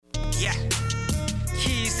Yeah.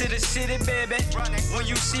 Keys to the city, baby. When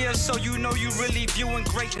you see us, so you know you really viewing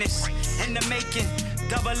greatness in the making.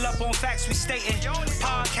 Double up on facts we stating.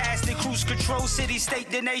 Podcasting, cruise control, city, state,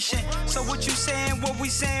 the nation. So what you saying, what we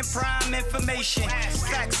saying, prime information.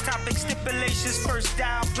 Facts, topics, stipulations, first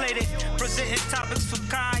down, played it. Presenting topics from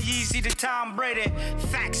Kanye to Tom Brady.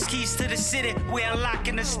 Facts, keys to the city, we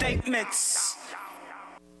unlocking the statements.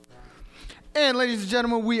 And ladies and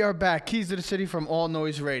gentlemen, we are back. Keys to the City from All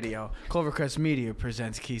Noise Radio. Clovercrest Media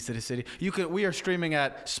presents Keys to the City. We are streaming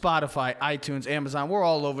at Spotify, iTunes, Amazon. We're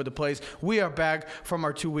all over the place. We are back from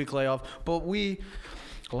our 2-week layoff, but a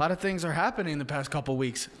lot of things are happening in the past couple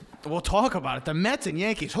weeks. We'll talk about it. The Mets and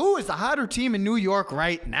Yankees. Who is the hotter team in New York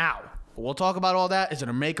right now? We'll talk about all that. Is it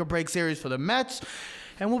a make or break series for the Mets?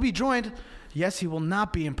 And we'll be joined. Yes, he will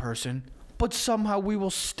not be in person, but somehow we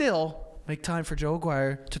will still make time for Joe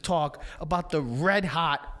Aguirre to talk about the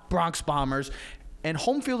red-hot Bronx Bombers and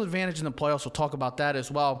home field advantage in the playoffs. We'll talk about that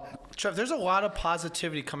as well. Trev, there's a lot of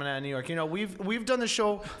positivity coming out of New York. You know, we've done the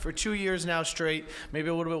show for 2 years now straight, maybe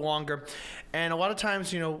a little bit longer. And a lot of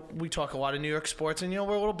times, you know, we talk a lot of New York sports, and, you know,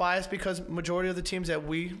 we're a little biased because majority of the teams that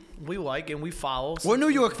we like and we follow. We're New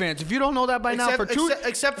York fans. If you don't know that by now,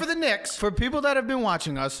 except for the Knicks. For people that have been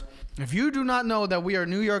watching us, if you do not know that we are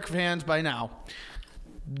New York fans by now,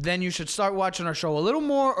 then you should start watching our show a little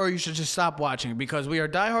more, or you should just stop watching, because we are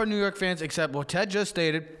diehard New York fans, except what Ted just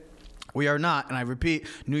stated. We are not, and I repeat,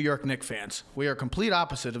 New York Knicks fans. We are complete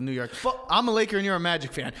opposite of New York. But I'm a Laker and you're a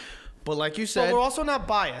Magic fan. But like you said, but we're also not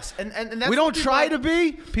biased. And that's we don't try to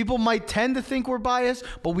be. People might tend to think we're biased,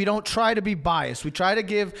 but we don't try to be biased. We try to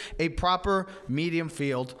give a proper medium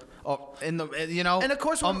field. In the, you know, and of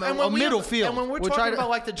course, middle field. And when we're talking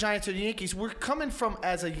about like the Giants or the Yankees, we're coming from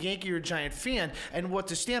as a Yankee or Giant fan, and what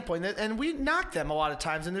the standpoint, and we knock them a lot of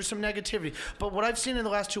times, and there's some negativity. But what I've seen in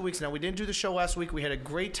the last 2 weeks now, we didn't do the show last week. We had a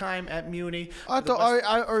great time at Muni for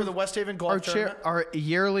the West Haven Golf Tournament. Our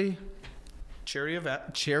yearly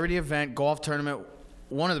charity event golf tournament,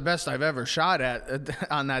 one of the best I've ever shot at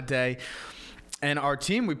on that day. And our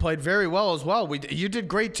team, we played very well as well. You did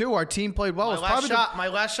great too. Our team played well. My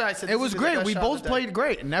last shot. I said it was great. We both played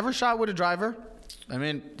great. Never shot with a driver. I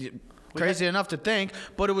mean, crazy enough to think,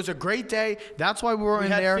 but it was a great day. That's why we were in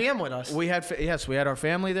there. We had fam with us. We had our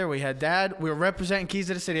family there. We had Dad. We were representing Keys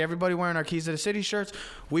to the City. Everybody wearing our Keys to the City shirts.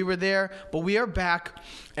 We were there, but we are back,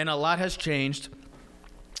 and a lot has changed.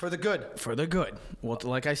 For the good. For the good. Well,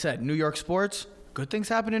 like I said, New York sports, good things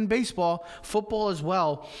happen in baseball, football as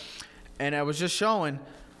well. And I was just showing,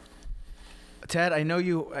 Ted, I know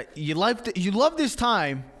you love this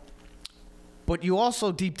time, but you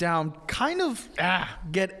also deep down kind of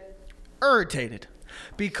get irritated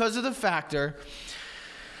because of the factor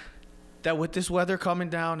that with this weather coming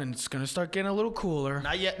down and it's going to start getting a little cooler.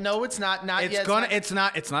 Not yet. No, it's not. Not yet.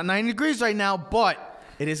 It's not 90 degrees right now, but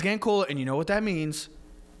it is getting cooler. And you know what that means?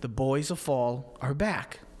 The boys of fall are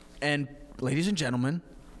back. And ladies and gentlemen,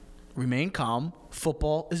 remain calm.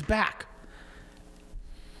 Football is back.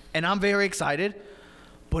 And I'm very excited,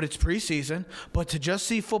 but it's preseason. But to just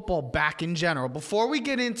see football back in general, before we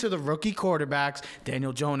get into the rookie quarterbacks,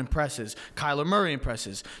 Daniel Jones impresses, Kyler Murray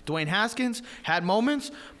impresses. Dwayne Haskins had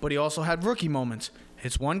moments, but he also had rookie moments.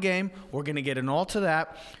 It's one game. We're going to get in all to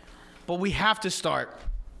that. But we have to start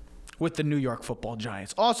with the New York Football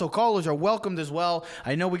Giants. Also, callers are welcomed as well.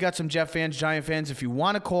 I know we got some Jet fans, Giant fans. If you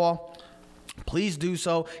want to call, please do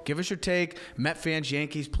so. Give us your take. Met fans,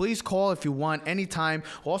 Yankees, please call if you want anytime.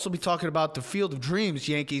 We'll also be talking about the Field of Dreams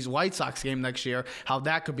Yankees-White Sox game next year, how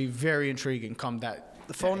that could be very intriguing come that.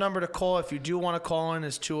 The phone number to call if you do want to call in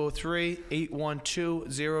is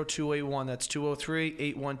 203-812-0281. That's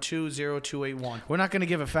 203-812-0281. We're not going to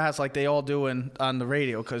give it fast like they all do on the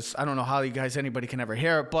radio because I don't know how anybody can ever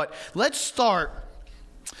hear it. But let's start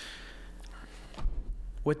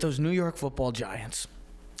with those New York Football Giants.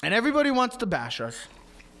 And everybody wants to bash us.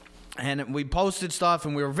 And we posted stuff,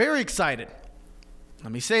 and we were very excited.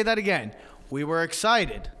 Let me say that again. We were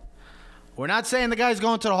excited. We're not saying the guy's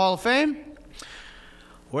going to the Hall of Fame.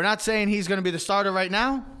 We're not saying he's going to be the starter right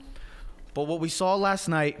now. But what we saw last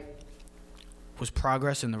night was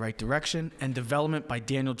progress in the right direction and development by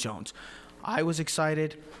Daniel Jones. I was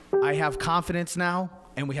excited. I have confidence now,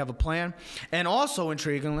 and we have a plan. And also,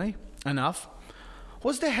 intriguingly enough,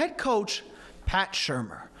 was the head coach, Pat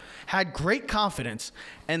Shurmur, had great confidence,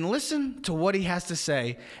 and listen to what he has to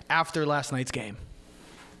say after last night's game.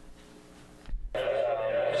 Yeah,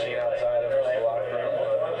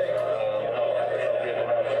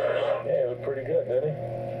 he looked pretty good, didn't he?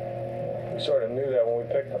 We sort of knew that when we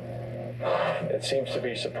picked him. It seems to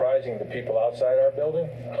be surprising to people outside our building.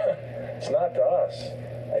 It's not to us.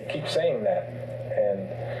 I keep saying that.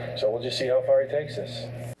 And So we'll just see how far he takes this.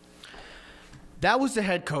 That was the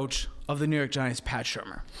head coach of the New York Giants, Pat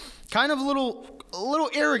Shurmur. Kind of a little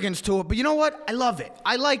arrogance to it, but you know what? I love it.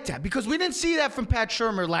 I like that because we didn't see that from Pat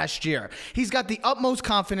Shurmur last year. He's got the utmost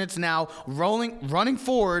confidence now running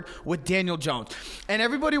forward with Daniel Jones. And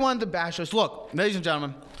everybody wanted to bash us. Look, ladies and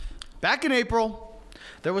gentlemen, back in April,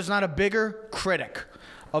 there was not a bigger critic,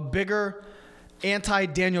 a bigger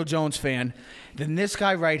anti-Daniel Jones fan than this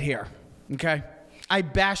guy right here, okay? I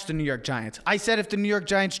bashed the New York Giants. I said if the New York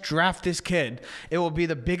Giants draft this kid, it will be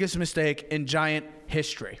the biggest mistake in Giant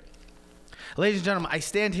history. Ladies and gentlemen, I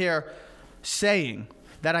stand here saying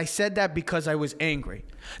that I said that because I was angry.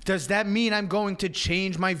 Does that mean I'm going to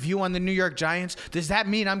change my view on the New York Giants? Does that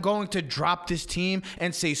mean I'm going to drop this team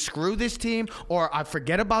and say screw this team, or I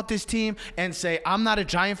forget about this team and say I'm not a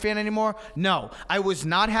Giant fan anymore? No, I was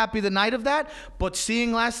not happy the night of that, but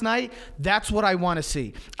seeing last night, that's what I want to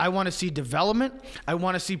see. I want to see development. I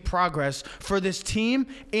want to see progress for this team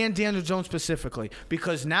and Daniel Jones specifically,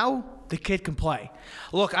 because now the kid can play.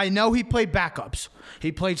 Look, I know he played backups.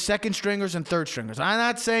 He played second stringers and third stringers. I'm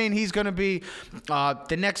not saying he's going to be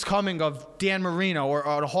the next coming of Dan Marino or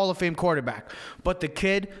a Hall of Fame quarterback, but the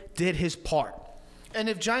kid did his part. And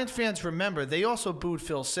if Giants fans remember, they also booed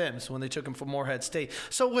Phil Simms when they took him from Morehead State.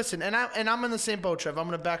 So listen, and I'm in the same boat, Trev. I'm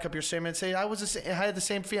going to back up your statement and say I had the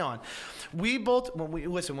same feeling. We both,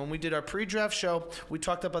 when we did our pre-draft show, we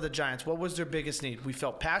talked about the Giants. What was their biggest need? We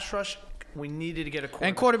felt pass rush. We needed to get a quarterback.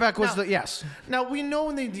 And quarterback was yes. Now we know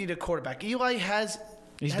when they need a quarterback. Eli has.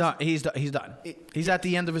 He's done. He's done. He's at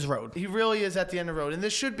the end of his road. He really is at the end of the road, and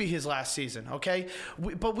this should be his last season, okay?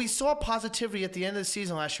 But we saw positivity at the end of the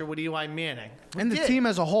season last year with Eli Manning. And the team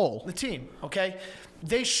as a whole. The team, okay?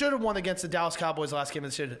 They should have won against the Dallas Cowboys last game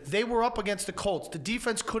of the season. They were up against the Colts. The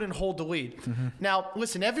defense couldn't hold the lead. Mm-hmm. Now,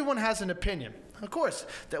 listen, everyone has an opinion. Of course,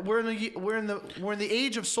 that we're in the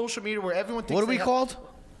age of social media where everyone thinks. What are we called?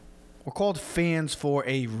 We're called fans for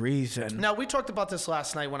a reason. Now, we talked about this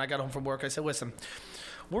last night when I got home from work. I said, listen,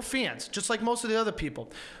 we're fans, just like most of the other people.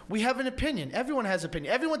 We have an opinion. Everyone has an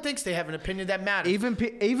opinion. Everyone thinks they have an opinion that matters.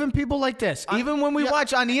 Even people like this. Even when we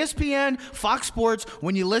watch on ESPN, Fox Sports,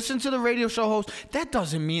 when you listen to the radio show host, that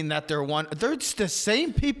doesn't mean that they're the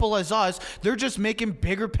same people as us. They're just making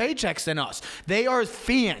bigger paychecks than us. They are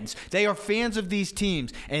fans. They are fans of these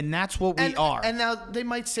teams, and that's what we are. And now they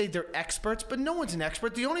might say they're experts, but no one's an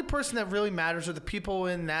expert. The only person that really matters are the people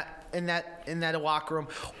in that locker room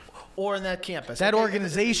or in that campus. That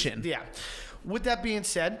organization. Yeah. With that being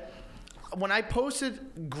said, when I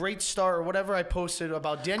posted great start or whatever I posted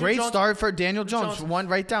about Daniel Jones. Great start for Daniel Jones. One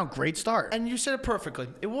right down. Great start. And you said it perfectly.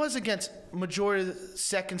 It was against majority of the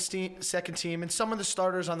second team and some of the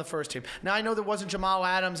starters on the first team. Now, I know there wasn't Jamal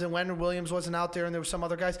Adams and Leonard Williams wasn't out there and there were some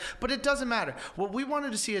other guys, but it doesn't matter. What we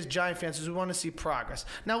wanted to see as Giant fans is we want to see progress.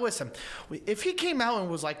 Now, listen, if he came out and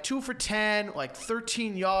was like 2 for 10, like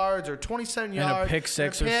 13 yards or 27 yards. And a pick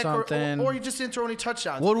six or something. Or he just didn't throw any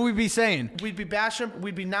touchdowns. What would we be saying? We'd be bashing him.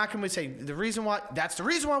 We'd be knocking him. We'd say, that's the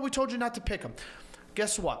reason why we told you not to pick him.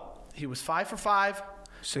 Guess what? He was 5 for 5.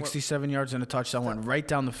 67 yards and a touchdown went right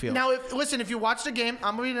down the field. Now, if you watch the game,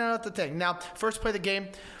 I'm reading out the thing. Now, first play of the game,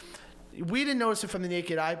 we didn't notice it from the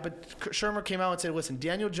naked eye, but Shurmur came out and said, listen,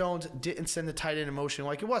 Daniel Jones didn't send the tight end in motion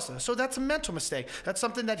like it was. So that's a mental mistake. That's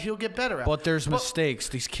something that he'll get better at. But there's mistakes.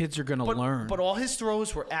 These kids are going to learn. But all his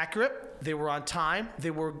throws were accurate. They were on time.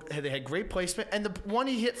 They had great placement. And the one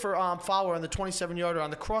he hit for Fowler on the 27-yarder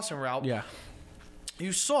on the crossing route,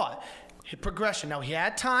 you saw it. Progression. Now, he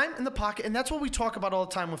had time in the pocket, and that's what we talk about all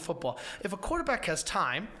the time with football. If a quarterback has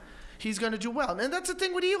time, he's going to do well. And that's the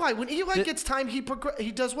thing with Eli. When Eli gets time, he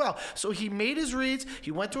does well. So he made his reads.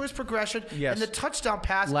 He went through his progression. Yes. And the touchdown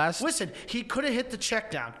pass, listen, he could have hit the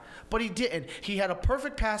check down, but he didn't. He had a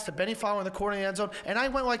perfect pass to Benny Fowler in the corner of the end zone, and I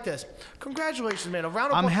went like this. Congratulations, man. A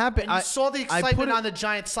round of applause. I'm happy. And you saw the excitement on the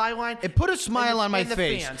Giants sideline. It put a smile on my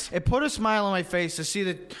face. It put a smile on my face to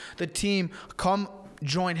see the team come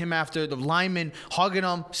join him after the linemen hugging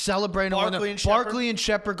him, celebrating him. Barkley and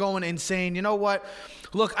Shepard going and saying, you know what?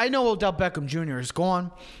 Look, I know Odell Beckham Jr. is gone,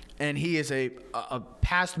 and he is a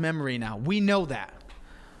past memory now. We know that.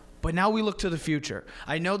 But now we look to the future.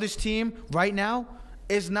 I know this team right now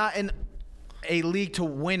is not in a league to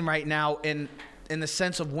win right now in the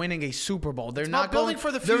sense of winning a Super Bowl. They're not building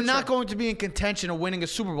for the future. They're not going to be in contention of winning a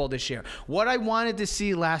Super Bowl this year. What I wanted to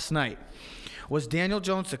see last night was Daniel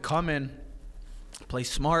Jones to come in, play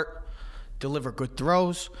smart, deliver good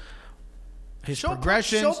throws,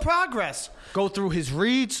 progressions. Show progress. Go through his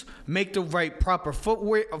reads, make the right proper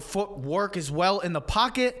footwork as well in the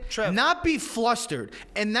pocket, not be flustered.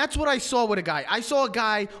 And that's what I saw with a guy. I saw a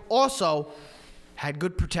guy also had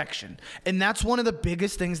good protection. And that's one of the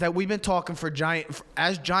biggest things that we've been talking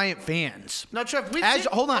as Giant fans. Now, Trev,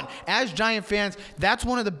 As Giant fans, that's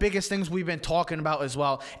one of the biggest things we've been talking about as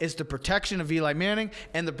well, is the protection of Eli Manning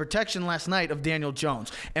and the protection last night of Daniel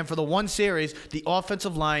Jones. And for the one series, the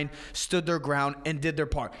offensive line stood their ground and did their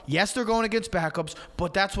part. Yes, they're going against backups,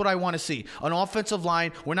 but that's what I want to see. An offensive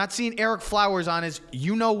line. We're not seeing Eric Flowers on his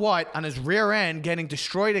on his rear end getting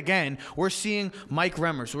destroyed again. We're seeing Mike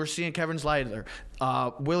Remmers. We're seeing Kevin Zeitler,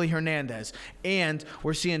 Willie Hernandez, and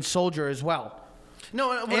we're seeing Soldier as well.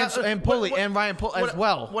 No, and Pulley and Ryan Pulley as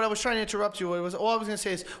well. What I was trying to interrupt you was all I was going to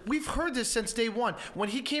say is we've heard this since day one. When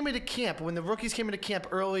he came into camp, when the rookies came into camp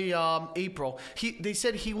early April, they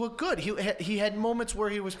said he looked good. He had moments where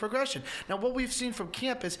he was progression. Now, what we've seen from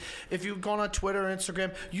camp is if you've gone on Twitter or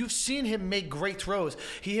Instagram, you've seen him make great throws.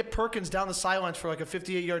 He hit Perkins down the sidelines for like a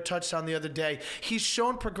 58-yard touchdown the other day. He's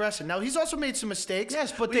shown progression. Now, he's also made some mistakes.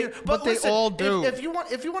 Yes, but listen, they all do. If you want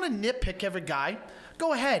to nitpick every guy,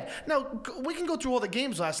 go ahead. Now, we can go through all the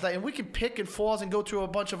games last night, and we can pick and falls and go through a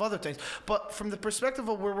bunch of other things. But from the perspective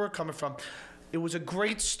of where we're coming from, it was a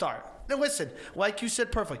great start. Now, listen, like you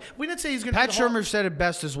said perfectly. We didn't say he's going to Pat Shurmur said it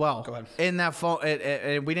best as well. Go ahead. In that phone,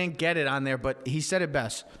 and we didn't get it on there, but he said it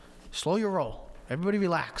best. Slow your roll. Everybody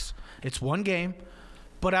relax. It's one game,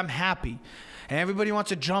 but I'm happy. And everybody wants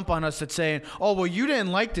to jump on us that's saying, oh, well, you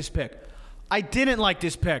didn't like this pick. I didn't like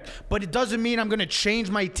this pick, but it doesn't mean I'm going to change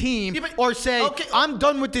my team or say I'm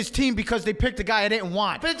done with this team because they picked a guy I didn't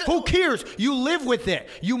want. Who cares? You live with it.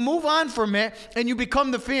 You move on from it, and you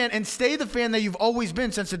become the fan and stay the fan that you've always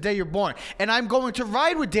been since the day you're born. And I'm going to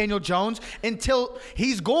ride with Daniel Jones until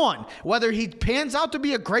he's gone, whether he pans out to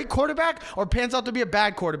be a great quarterback or pans out to be a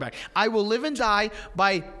bad quarterback. I will live and die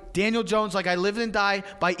by Daniel Jones like I lived and died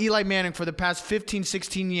by Eli Manning for the past 15,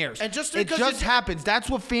 16 years. And it just happens. That's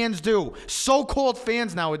what fans do. So-called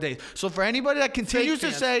fans nowadays. So for anybody that continues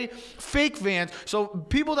to say fake fans, so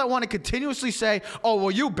people that want to continuously say, oh,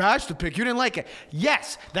 well, you bashed the pick. You didn't like it.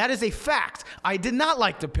 Yes, that is a fact. I did not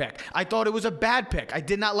like the pick. I thought it was a bad pick. I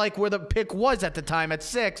did not like where the pick was at the time at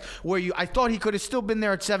 6, where I thought he could have still been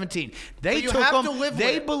there at 17. They took him.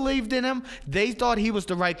 They believed in him. They thought he was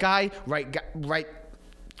the right guy, right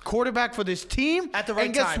quarterback for this team at the right time.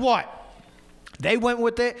 And guess what? They went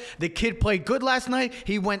with it. The kid played good last night.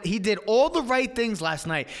 He did all the right things last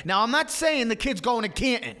night. Now, I'm not saying the kid's going to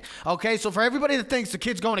Canton, okay? So for everybody that thinks the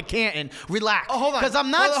kid's going to Canton, relax. Oh, hold on. Because I'm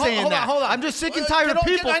not saying that. Hold on. I'm just sick and tired of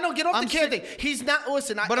people. Get off the Canton thing. He's not,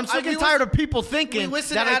 listen. But I'm sick and tired of people thinking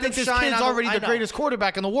that I think this kid's already the greatest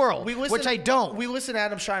quarterback in the world, which I don't. We listened to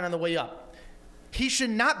Adam Shine on the way up. He should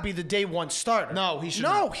not be the day one starter. No, he should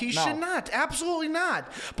not. No, he should not. Absolutely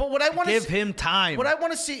not. But what I want to give him time. What I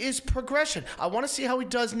want to see is progression. I want to see how he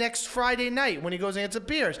does next Friday night when he goes against the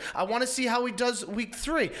Bears. I want to see how he does week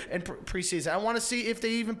 3 in preseason. I want to see if they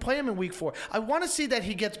even play him in week 4. I want to see that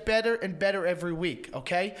he gets better and better every week,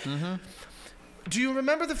 okay? Mm-hmm. Do you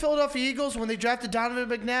remember the Philadelphia Eagles when they drafted Donovan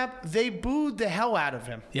McNabb? They booed the hell out of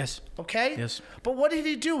him. Yes. Okay? Yes. But what did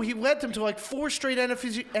he do? He led them to like 4 straight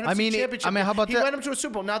NFC championships. how about that? He led them to a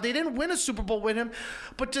Super Bowl. Now, they didn't win a Super Bowl with him,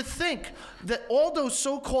 but to think that all those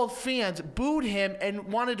so-called fans booed him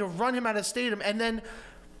and wanted to run him out of the stadium, and then,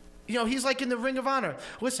 you know, he's like in the Ring of Honor.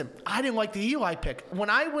 Listen, I didn't like the Eli pick. When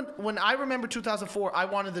I remember 2004, I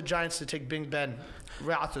wanted the Giants to take Big Ben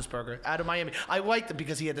Roethlisberger out of Miami. I liked him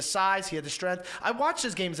because he had the size, he had the strength. I watched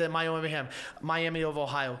his games at Miami of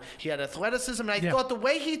Ohio. He had athleticism, and I thought the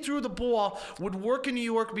way he threw the ball would work in New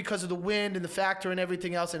York because of the wind and the factor and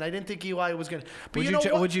everything else, and I didn't think Eli was going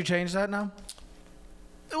to. Would you change that now?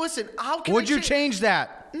 Listen, how can Would you change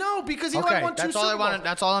that? No, because Eli won 2 Super Bowls.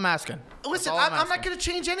 That's all I'm asking. Listen, I'm not going to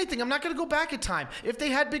change anything. I'm not going to go back in time. If they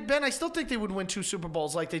had Big Ben, I still think they would win 2 Super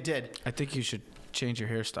Bowls like they did. I think you should change your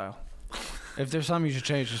hairstyle. If there's something you should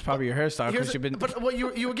change, it's probably your hairstyle. But what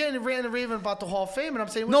you were getting ranting and raving about the Hall of Fame, and I'm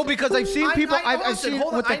saying no, because I've seen people. I've seen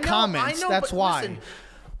with the comments. That's why. Listen,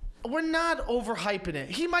 we're not overhyping it.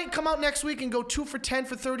 He might come out next week and go 2 for 10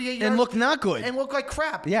 for 38 yards and look not good and look like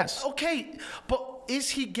crap. Yes. Okay, but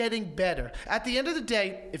is he getting better? At the end of the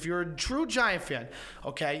day, if you're a true Giant fan,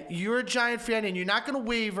 okay, you're a Giant fan and you're not going to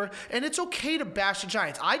waver, and it's okay to bash the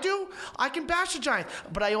Giants. I do. I can bash the Giants,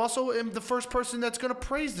 but I also am the first person that's going to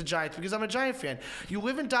praise the Giants because I'm a Giant fan. You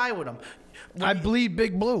live and die with them. I bleed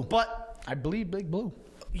Big Blue. But I bleed Big Blue.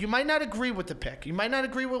 You might not agree with the pick. You might not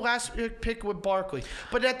agree with last pick with Barkley.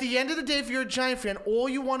 But at the end of the day, if you're a Giant fan, all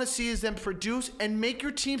you want to see is them produce and make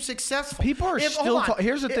your team successful. People are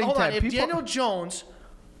here's the thing, hold on. Ted. If Daniel Jones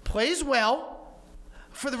plays well,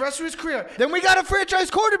 for the rest of his career. Then we got a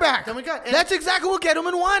franchise quarterback. Then we got- That's exactly what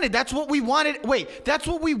Gettleman wanted. That's what we wanted. Wait, that's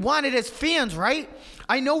what we wanted as fans, right?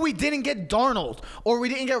 I know we didn't get Darnold or we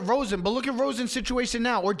didn't get Rosen, but look at Rosen's situation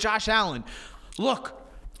now, or Josh Allen. Look,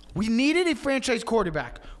 we needed a franchise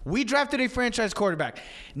quarterback. We drafted a franchise quarterback.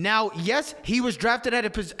 Now, yes, he was drafted at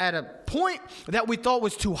a point that we thought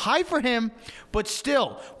was too high for him, but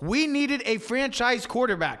still, we needed a franchise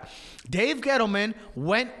quarterback. Dave Gettleman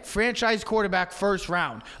went franchise quarterback first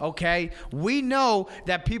round, okay? We know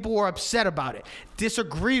that people were upset about it,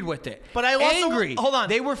 disagreed with it, But I also angry. hold on.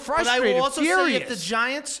 They were frustrated, But I will also furious. say if the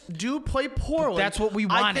Giants do play poorly, That's what we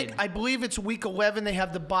wanted. I believe it's week 11. They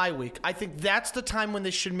have the bye week. I think that's the time when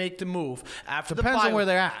they should make the move after the bye. Depends on where week.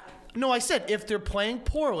 they're at. No, I said if they're playing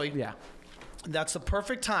poorly. Yeah. That's the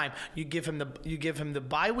perfect time. You give him the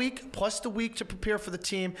bye week plus the week to prepare for the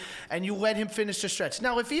team, and you let him finish the stretch.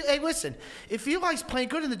 Now, if Eli's playing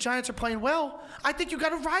good and the Giants are playing well, I think you got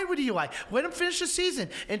to ride with Eli. Let him finish the season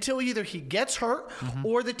until either he gets hurt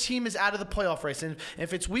or the team is out of the playoff race. And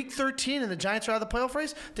if it's week 13 and the Giants are out of the playoff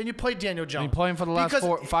race, then you play Daniel Jones. Been playing for the last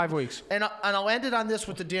 5 weeks. And I'll end it on this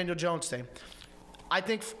with the Daniel Jones thing. I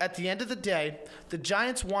think at the end of the day, the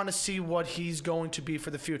Giants want to see what he's going to be for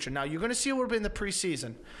the future. Now, you're going to see a little bit in the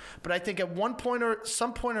preseason, but I think at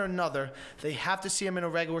some point or another, they have to see him in a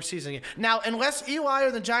regular season. Now, unless Eli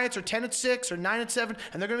or the Giants are 10-6 or 9-7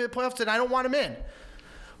 and they're going to be in the playoffs, then I don't want him in.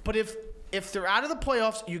 But if they're out of the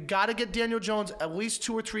playoffs, you got to get Daniel Jones at least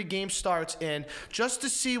 2 or 3 game starts in just to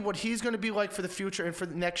see what he's going to be like for the future and for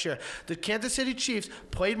the next year. The Kansas City Chiefs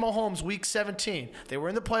played Mahomes week 17. They were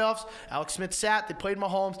in the playoffs. Alex Smith sat. They played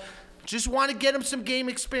Mahomes. Just want to get him some game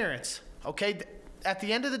experience. Okay? At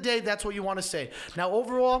the end of the day, that's what you want to say. Now,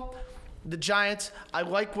 overall, the Giants, I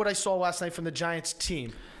like what I saw last night from the Giants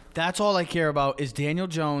team. That's all I care about is Daniel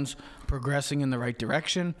Jones progressing in the right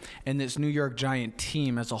direction and this New York Giant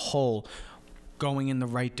team as a whole going in the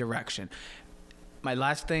right direction. My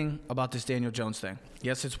last thing about this Daniel Jones thing.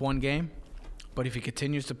 Yes, it's one game, but if he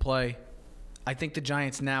continues to play, I think the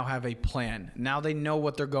Giants now have a plan. Now they know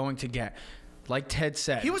what they're going to get. Like Ted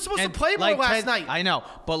said. He was supposed to play more last night. I know,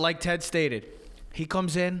 but like Ted stated, he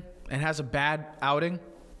comes in and has a bad outing.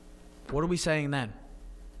 What are we saying then?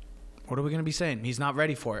 What are we going to be saying? He's not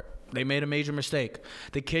ready for it. They made a major mistake.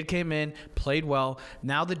 The kid came in, played well.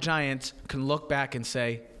 Now the Giants can look back and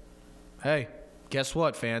say, hey, guess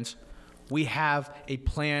what, fans? We have a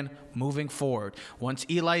plan moving forward. Once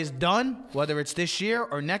Eli is done, whether it's this year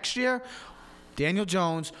or next year, Daniel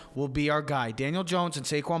Jones will be our guy. Daniel Jones and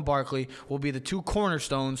Saquon Barkley will be the 2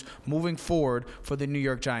 cornerstones moving forward for the New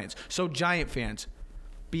York Giants. So, Giant fans,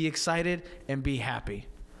 be excited and be happy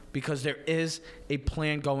because there is a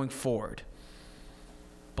plan going forward.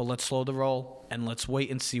 But let's slow the roll and let's wait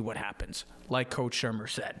and see what happens, like Coach Shermer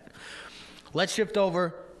said. Let's shift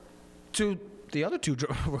over to the other 2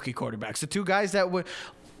 rookie quarterbacks, the 2 guys that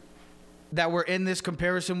were in this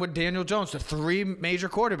comparison with Daniel Jones, the 3 major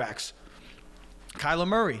quarterbacks. Kyler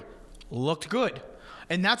Murray looked good.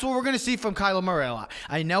 And that's what we're going to see from Kyler Murray a lot.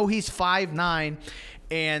 I know he's 5'9",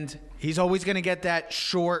 and he's always going to get that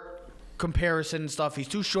short comparison and stuff. He's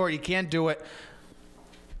too short. He can't do it.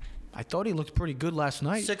 I thought he looked pretty good last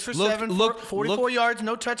night. 6 for 7, 44 yards,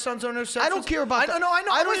 no touchdowns, no interceptions. I don't care about that. I know.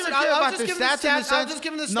 I don't even care about the stats in the sense. I was just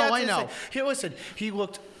giving the stats. No, I know. Here, listen. He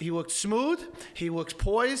looked smooth. He looked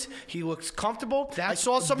poised. He looked comfortable. I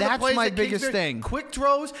saw some of the That's plays. my that biggest Kingsbury, thing. Quick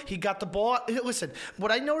throws. He got the ball. Listen,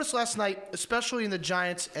 what I noticed last night, especially in the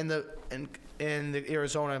Giants and the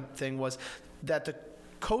Arizona thing, was that the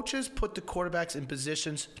coaches put the quarterbacks in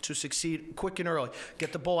positions to succeed quick and early.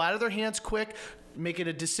 Get the ball out of their hands quick. Make it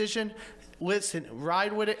a decision. Listen,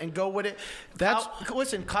 ride with it and go with it.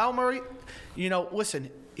 Kyle Murray,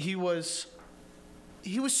 he was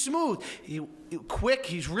smooth. He quick.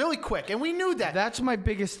 He's really quick, and we knew that. That's my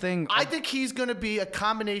biggest thing. I think he's going to be a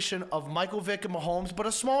combination of Michael Vick and Mahomes, but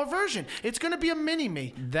a smaller version. It's going to be a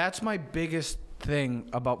mini-me. That's my biggest thing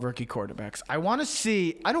about rookie quarterbacks. I want to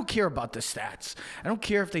see. I don't care about the stats. I don't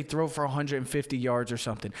care if they throw for 150 yards or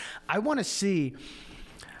something. I want to see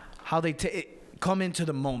how they come into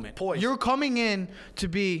the moment. Poise. You're coming in to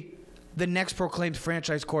be the next proclaimed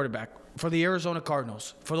franchise quarterback for the Arizona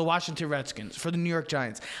Cardinals, for the Washington Redskins, for the New York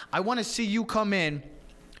Giants. I want to see you come in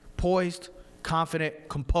poised, confident,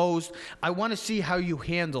 composed. I want to see how you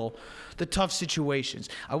handle the tough situations.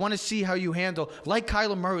 I want to see how you handle, like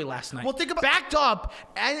Kyler Murray last night. Well, think about backed up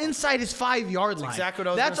and inside his 5-yard line. Exactly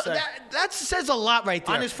what I was going to say. That says a lot right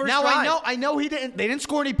there. On his first now drive. I know they didn't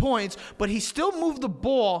score any points, but he still moved the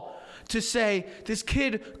ball to say this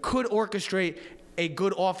kid could orchestrate a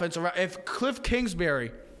good offense. If Cliff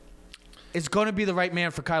Kingsbury is going to be the right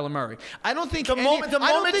man for Kyler Murray. I don't think The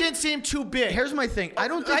moment didn't seem too big. Here's my thing. I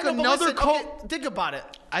don't think know, but another listen, coach. okay, think about it.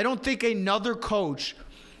 I don't think another coach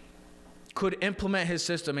could implement his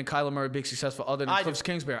system and Kyler Murray be successful other than Cliff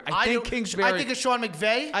Kingsbury. I think it's Sean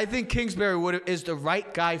McVay. I think Kingsbury is the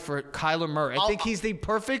right guy for Kyler Murray. I think he's the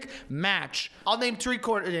perfect match. I'll name 3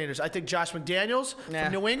 coordinators. I think Josh McDaniels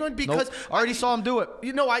from New England because I already saw him do it.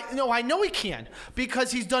 I know he can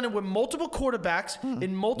because he's done it with multiple quarterbacks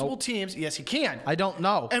in multiple teams. Yes, he can. I don't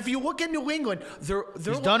know. And if you look at New England,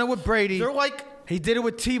 he's done it with Brady. They're like. He did it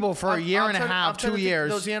with Tebow for a year and a half, 2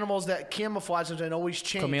 years. Those animals that camouflage and always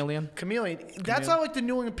change. Chameleon. That's how like the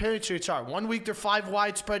New England Patriots are. 1 week they're 5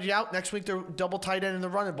 wide, spread you out. Next week they're double tight end in the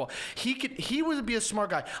running ball. He would be a smart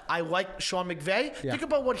guy. I like Sean McVay. Yeah. Think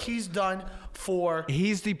about what he's done for.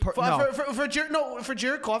 He's the for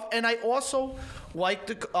Jared Goff, and I also like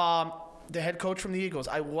the head coach from the Eagles.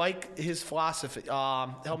 I like his philosophy.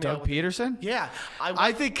 Doug Peterson? Yeah.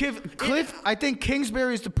 I think I think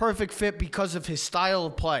Kingsbury is the perfect fit because of his style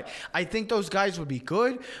of play. I think those guys would be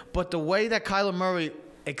good, but the way that Kyler Murray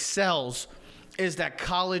excels is that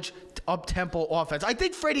college up-tempo offense. I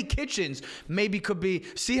think Freddie Kitchens maybe could be.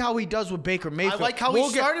 See how he does with Baker Mayfield. I like how he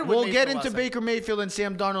started with We'll Mayfield get into Baker Mayfield and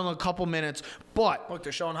Sam Darnold in a couple minutes, but look,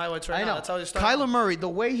 they're showing highlights right now. I know. That's how he started. Kyler Murray, the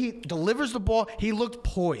way he delivers the ball, he looked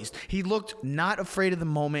poised. He looked not afraid of the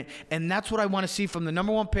moment, and that's what I want to see from the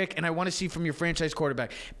number 1 pick, and I want to see from your franchise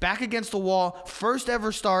quarterback. Back against the wall, first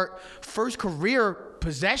ever start, first career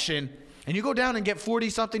possession. And you go down and get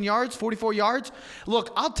 40-something yards, 44 yards.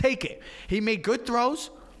 Look, I'll take it. He made good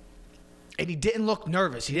throws, and he didn't look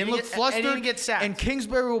nervous. He didn't look flustered. And he didn't get sacked. And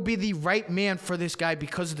Kingsbury will be the right man for this guy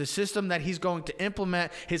because of the system that he's going to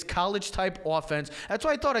implement, his college-type offense. That's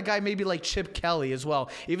why I thought a guy maybe like Chip Kelly as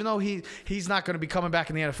well, even though he's not going to be coming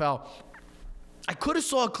back in the NFL. I could have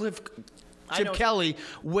saw Chip Kelly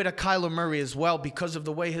with a Kyler Murray as well because of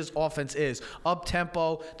the way his offense is.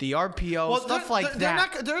 Up-tempo, the RPO, stuff like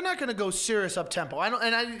that. They're not going to go serious up-tempo.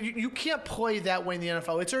 You can't play that way in the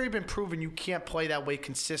NFL. It's already been proven you can't play that way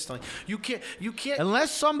consistently. You can't.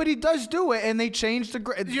 Unless somebody does do it and they change the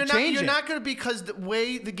You're not going to, because the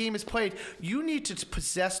way the game is played, you need to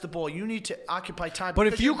possess the ball. You need to occupy time. But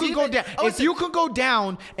if you can go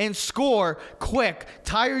down and score quick,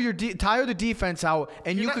 tire the defense out,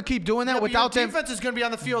 and you could keep doing that without your defense is going to be on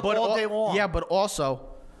the field all day long. Yeah, but also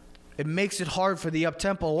it makes it hard for the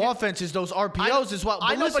up-tempo offenses, those RPOs as well.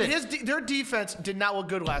 But their defense did not look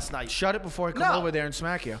good last night. Shut it before I come over there and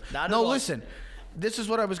smack you. Listen. This is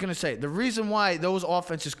what I was going to say. The reason why those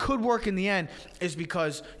offenses could work in the end is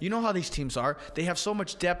because you know how these teams are. They have so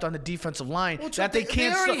much depth on the defensive line that they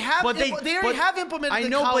can't. They already have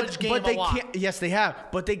implemented the college game a lot. Yes, they have.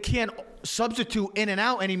 But they can't substitute in and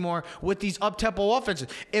out anymore with these up-tempo offenses.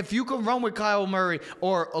 If you can run with Kyle Murray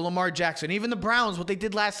or Lamar Jackson, even the Browns, what they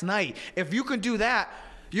did last night, if you can do that,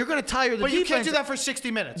 you're going to tire the defense. But you can't do that for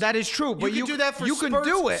 60 minutes. That is true. But you can do that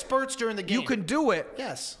for spurts during the game. You can do it.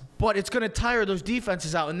 Yes. But it's going to tire those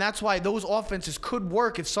defenses out, and that's why those offenses could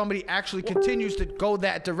work if somebody actually continues to go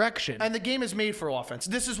that direction. And the game is made for offense.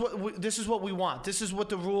 This is what we want. This is what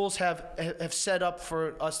the rules have set up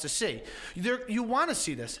for us to see. You want to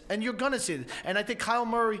see this, and you're going to see it. And I think Kyle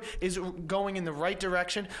Murray is going in the right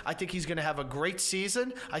direction. I think he's going to have a great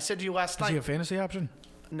season. I said to you last night. Is he a fantasy option?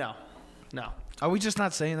 No. Are we just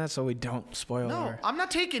not saying that so we don't spoil? No, I'm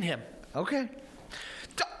not taking him. Okay.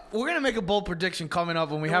 We're going to make a bold prediction coming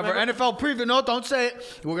up when we have our NFL preview. No, don't say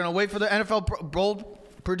it. We're going to wait for the NFL bold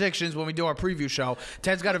predictions when we do our preview show.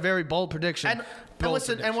 Ted's got a very bold prediction. And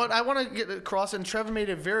listen, and what I want to get across, and Trevor made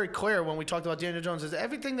it very clear when we talked about Daniel Jones, is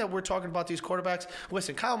everything that we're talking about these quarterbacks.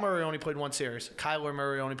 Listen, Kyler Murray only played 1 series. Kyler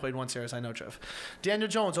Murray only played 1 series. I know, Trev. Daniel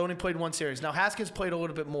Jones only played 1 series. Now, Haskins played a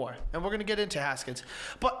little bit more, and we're going to get into Haskins.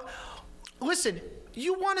 But listen,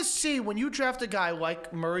 you want to see when you draft a guy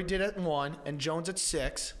like Murray did at 1 and Jones at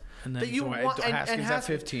 6. And then Haskins at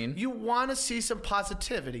 15. You want to see some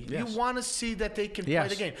positivity. Yes. You want to see that they can play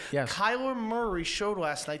the game. Yes. Kyler Murray showed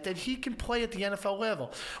last night that he can play at the NFL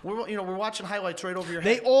level. We're watching highlights right over your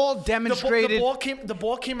head. They all demonstrated. The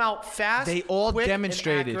ball came out fast. They all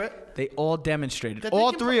demonstrated. They all demonstrated.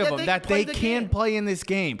 All three of them that they can play in this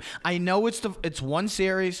game. I know it's 1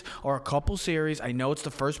 series or a couple series. I know it's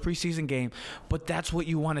the first preseason game, but that's what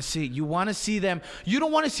you want to see. You want to see them. You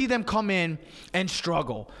don't want to see them come in and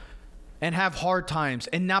struggle and have hard times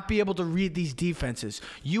and not be able to read these defenses.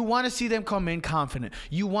 You want to see them come in confident.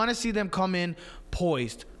 You want to see them come in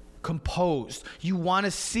poised, composed. You want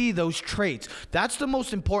to see those traits. That's the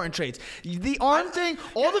most important traits. The arm thing,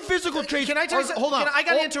 all the physical traits. Can I tell you something? Hold on. I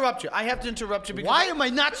got to interrupt you. I have to interrupt you because Why am I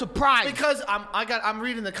not surprised? Because I'm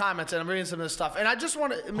reading the comments and I'm reading some of this stuff, and I just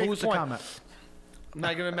want to make Who's a point. the comment? I'm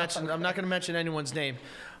not going to mention anyone's name,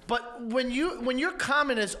 but when your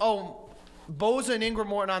comment is, oh, Bosa and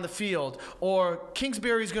Ingram weren't on the field, or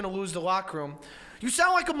Kingsbury's going to lose the locker room, you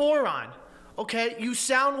sound like a moron. Okay, you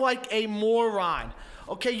sound like a moron.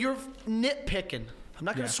 Okay, you're nitpicking. I'm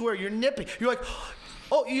not going to swear. You're nitpicking. You're like,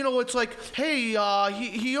 oh, it's like, hey,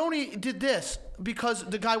 he only did this because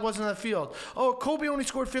the guy wasn't on the field. Oh, Kobe only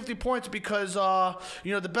scored 50 points because,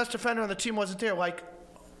 the best defender on the team wasn't there. Like,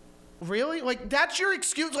 really? Like, that's your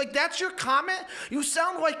excuse? Like, that's your comment? You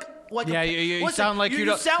sound like you sound like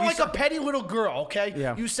you sound like a petty little girl, okay?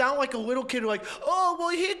 Yeah. You sound like a little kid like, oh,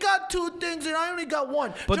 well, he got 2 things and I only got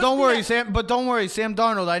 1. But don't worry, Sam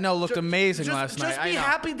Darnold, I know, looked amazing last night. Just be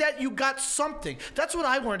happy that you got something. That's what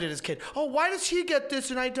I learned as a kid. Oh, why does he get this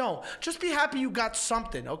and I don't? Just be happy you got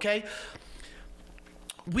something, okay?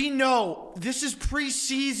 We know this is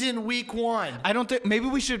preseason week 1. I don't think maybe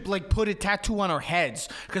we should put a tattoo on our heads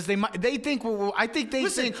because they think we're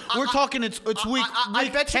talking it's week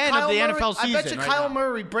 10 of the NFL season. I bet you Kyle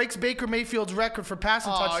Murray breaks Baker Mayfield's record for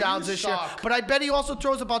passing touchdowns this year. But I bet he also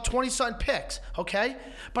throws about 20-something picks. Okay,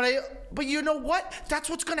 but you know what? That's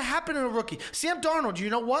what's going to happen in a rookie. Sam Darnold,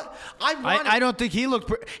 you know what? I don't think he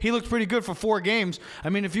looked pretty good for 4 games. I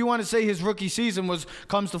mean, if you want to say his rookie season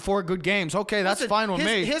comes to 4 good games, okay, that's fine with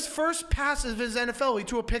me. His first pass of his NFL, he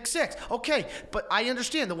threw a pick 6. Okay, but I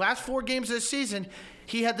understand the last 4 games of the season,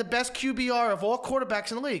 he had the best QBR of all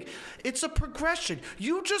quarterbacks in the league. It's a progression.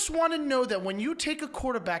 You just want to know that when you take a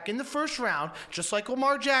quarterback in the first round, just like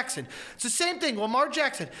Lamar Jackson, it's the same thing. Lamar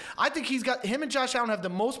Jackson, I think him and Josh Allen have the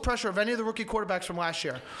most pressure of any of the rookie quarterbacks from last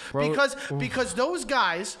year. Because those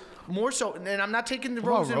guys, more so, and I'm not taking the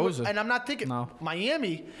Rosen, and I'm not thinking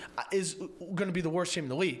Miami is going to be the worst team in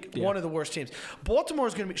the league, one of the worst teams. Baltimore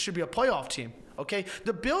should be a playoff team. Okay,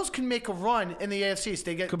 the Bills can make a run in the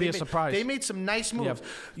AFC. Could be a surprise. They made some nice moves. Yep.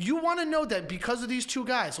 You want to know that because of these 2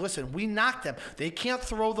 guys. Listen, we knocked them. They can't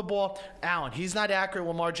throw the ball. Allen, he's not accurate.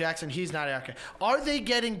 Lamar Jackson, he's not accurate. Are they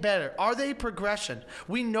getting better? Are they progression?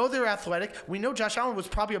 We know they're athletic. We know Josh Allen was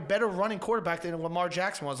probably a better running quarterback than Lamar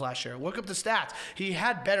Jackson was last year. Look up the stats. He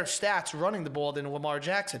had better stats running the ball than Lamar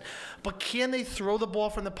Jackson. But can they throw the ball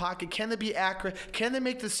from the pocket? Can they be accurate? Can they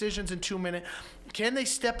make decisions in 2 minutes? Can they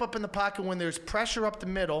step up in the pocket when there's pressure up the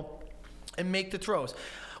middle and make the throws?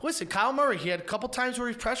 Listen, Kyle Murray, he had a couple times where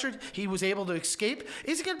he's pressured. He was able to escape.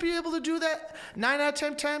 Is he going to be able to do that 9 out of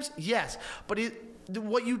 10 times? Yes. But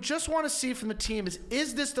what you just want to see from the team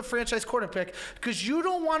is this the franchise quarterback? Because you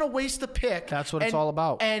don't want to waste the pick. That's what it's all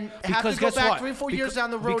about. And have to go back 3 or 4 years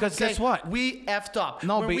down the road because and guess say, what? We effed up.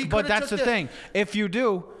 No, but that's the thing. If you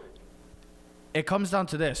do, it comes down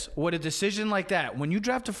to this. With a decision like that, when you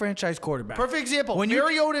draft a franchise quarterback. Perfect example.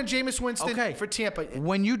 Mariota and Jameis Winston for Tampa.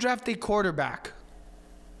 When you draft a quarterback,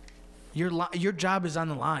 your job is on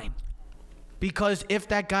the line. Because if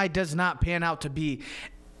that guy does not pan out to be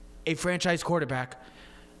a franchise quarterback,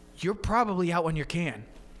 you're probably out when you can.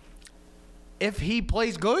 If he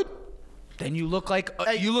plays good, then you look like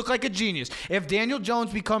a genius. If Daniel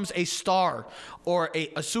Jones becomes a star or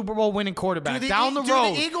a Super Bowl winning quarterback down the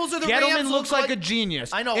road, the Eagles or the Gettleman Rams looks like a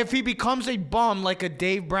genius. I know. If he becomes a bum like a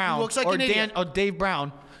Dave Brown, he looks like an idiot. Or Dave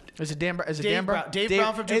Brown. Is it Dan Brown? Dave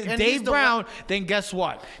Brown from Duke. Dave Brown, then guess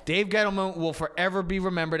what? Dave Gettleman will forever be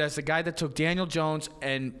remembered as the guy that took Daniel Jones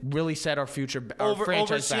and really set our future, our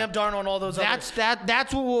franchise over Sam Darnold and all those others.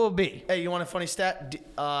 That's what we'll be. Hey, you want a funny stat?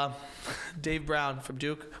 Dave Brown from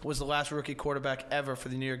Duke was the last rookie quarterback ever for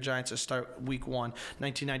the New York Giants to start Week 1,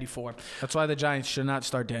 1994. That's why the Giants should not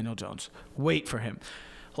start Daniel Jones. Wait for him.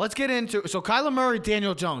 Let's get into so Kyler Murray,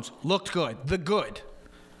 Daniel Jones looked good. The good.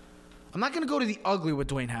 I'm not going to go to the ugly with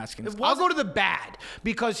Dwayne Haskins. I'll go to the bad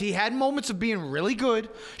because he had moments of being really good,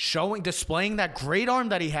 displaying that great arm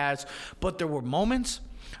that he has, but there were moments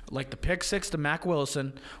like the pick 6 to Mac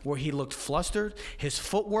Wilson where he looked flustered. His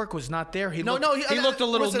footwork was not there. He looked a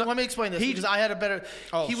little. Listen, let me explain this because I had a better.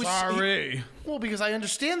 Sorry. Well, because I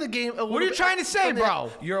understand the game. What are you trying to say,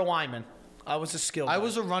 bro? You're a lineman. I was a skill guy. I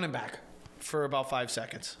was a running back for about 5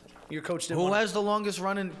 seconds. Your coach didn't. Who has the longest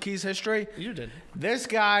run in Keys history? You did. This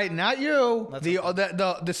guy, not you.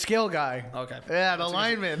 The skill guy. Okay. Yeah, the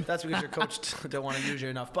lineman. That's because your coach didn't want to use you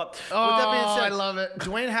enough. But with that being said, I love it.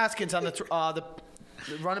 Dwayne Haskins on the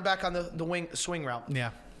running back on the wing swing route.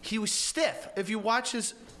 Yeah. he was stiff. If you watch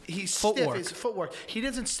he's Footwork. stiff. His footwork. He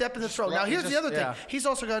doesn't step in the throw. Now, here's the other thing. yeah. He's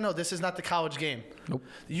also got to know this is not the college game. Nope.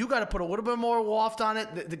 You got to put a little bit more waft on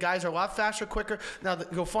it. The guys are a lot faster, quicker. Now,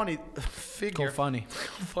 go funny.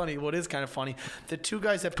 Funny. What is kind of funny. The two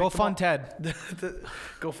guys that Go picked him fun up- Ted.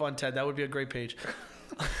 Go fun Ted. That would be a great page.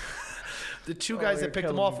 The two Oh, guys you're that picked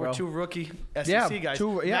him killing off me, were bro. two rookie SEC Yeah, guys.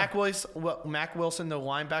 Mac Wilson, the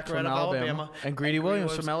linebacker From out of Alabama. And Greedy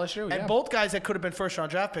Williams from LSU, And yeah. both guys that could have been first-round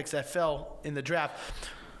draft picks that fell in the draft.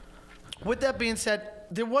 With that being said,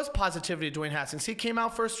 there was positivity to Dwayne Haskins. He came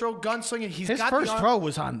out first throw, gunslinging. His first throw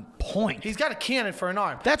was on point. He's got a cannon for an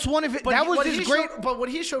arm. That's one of it. But That he- was what his he great. showed- but what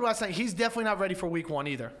he showed last night, he's definitely not ready for week 1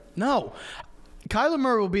 either. No. Kyler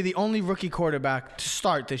Murray will be the only rookie quarterback to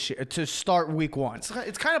start this year, to start week 1.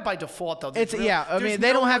 It's kind of by default, though. It's I mean,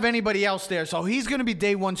 they don't have anybody else there, so he's going to be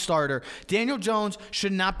day 1 starter. Daniel Jones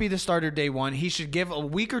should not be the starter day 1. He should give a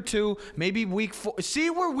week or 2, maybe week 4. See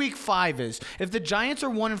where week 5 is. If the Giants are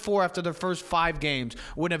 1-4 after their first 5 games,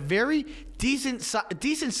 with a very decent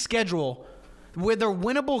schedule, where they're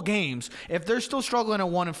winnable games, if they're still struggling at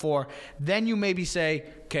 1-4, then you maybe say,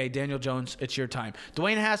 okay, Daniel Jones, it's your time.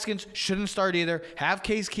 Dwayne Haskins shouldn't start either. Have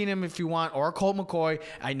Case Keenum if you want, or Colt McCoy.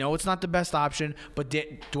 I know it's not the best option, but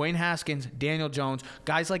Dwayne Haskins, Daniel Jones,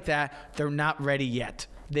 guys like that, they're not ready yet.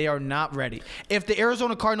 They are not ready. If the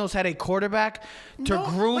Arizona Cardinals had a quarterback to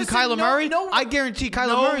groom Kyler Murray, I guarantee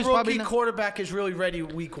Kyler Murray's probably no rookie quarterback is really ready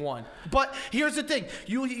week 1. But here's the thing: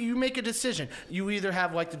 you make a decision. You either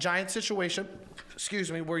have like the Giants situation,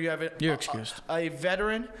 where you have You're excused. a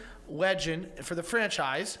veteran legend for the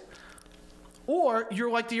franchise, or you're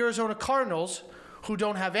like the Arizona Cardinals, who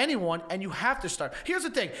don't have anyone, and you have to start. Here's the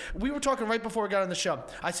thing. We were talking right before we got on the show.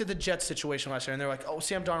 I said the Jets situation last year, and they're like, oh,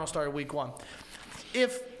 Sam Darnold started week 1.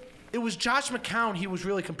 If it was Josh McCown he was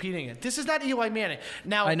really competing in. This is not Eli Manning.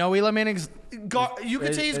 Now I know Eli Manning's. you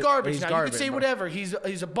could say he's garbage he's now. garbage, You could say bro. whatever. He's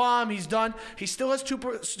a bomb. He's done. He still has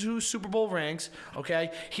two Super Bowl rings.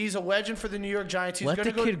 Okay, he's a legend for the New York Giants. He's Let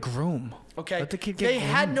gonna the kid groom. Okay, Let the kid get they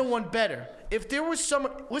had groomed. no one better. If there was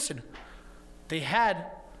someone, listen, they had.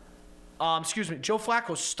 Joe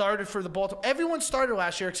Flacco started for the Baltimore. Everyone started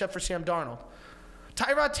last year except for Sam Darnold.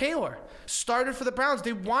 Tyrod Taylor started for the Browns.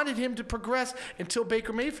 They wanted him to progress until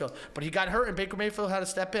Baker Mayfield, but he got hurt, and Baker Mayfield had to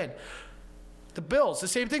step in. The Bills, the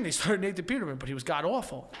same thing. They started Nathan Peterman, but he was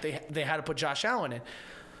god-awful. They had to put Josh Allen in.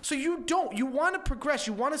 So you want to progress.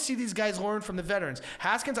 You want to see these guys learn from the veterans.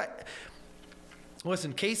 Haskins,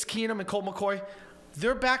 listen, Case Keenum and Colt McCoy,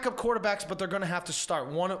 they're backup quarterbacks, but they're going to have to start.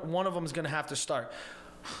 One of them is going to have to start.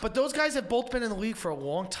 But those guys have both been in the league for a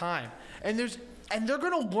long time, and they're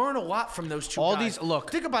going to learn a lot from those two guys.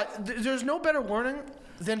 Think about it. There's no better learning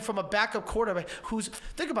than from a backup quarterback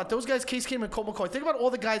think about those guys, Case Keenum and Colt McCoy. Think about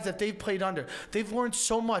all the guys that they've played under. They've learned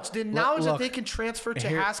so much. The knowledge that they can transfer to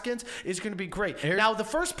Haskins is going to be great. Now, the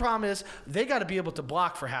first problem is they got to be able to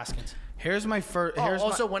block for Haskins. Here's my first.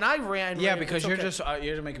 When I ran. Yeah, because you're just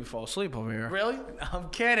making me fall asleep over here. Really? I'm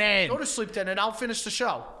kidding. Go to sleep then, and I'll finish the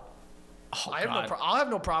show. Oh, I'll have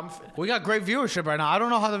no problem. We got great viewership right now. I don't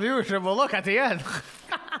know how the viewership will look at the end.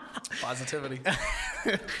 Positivity.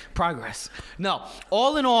 Progress. No.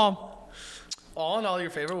 All in all, your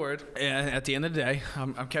favorite word. at the end of the day,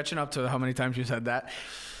 I'm catching up to how many times you said that.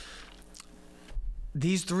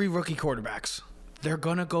 These 3 rookie quarterbacks, they're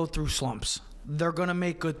going to go through slumps. They're going to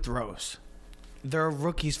make good throws. They're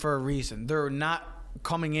rookies for a reason. They're not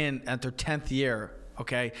coming in at their 10th year.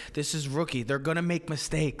 Okay, this is rookie. They're gonna make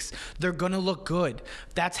mistakes. They're gonna look good.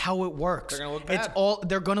 That's how it works. They're gonna look bad.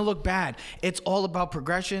 They're gonna look bad. It's all about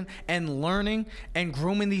progression and learning and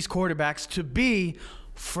grooming these quarterbacks to be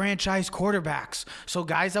franchise quarterbacks. So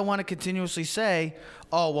guys that want to continuously say,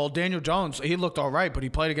 "Oh, well, Daniel Jones, he looked all right, but he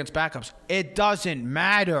played against backups." It doesn't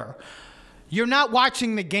matter. You're not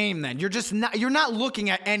watching the game then. You're not looking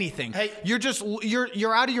at anything. Hey.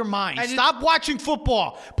 You're out of your mind. And Stop watching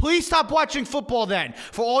football. Please stop watching football then.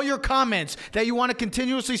 For all your comments that you want to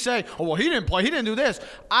continuously say, "Oh, well, he didn't play. He didn't do this."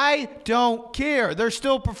 I don't care. They're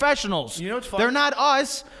still professionals. You know what's funny? They're not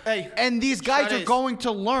us. Hey, and these guys Sade are going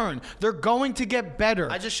to learn. They're going to get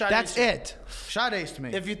better. I just Sade That's you. it. Sade's to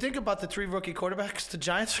me. If you think about the 3 rookie quarterbacks, the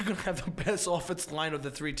Giants are going to have the best offensive line of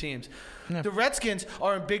the 3 teams. The Redskins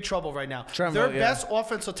are in big trouble right now. Their best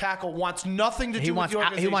offensive tackle wants nothing to do with the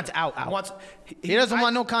organization. He wants out. He doesn't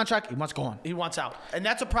want no contract. He wants gone. He wants out. And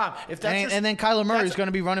that's a problem. And then Kyler Murray is going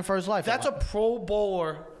to be running for his life. That's a Pro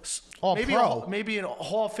Bowler. All-Pro. Maybe a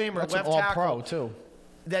Hall of Famer, That's left an tackle. all-pro, too.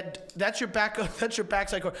 That's your backup. That's your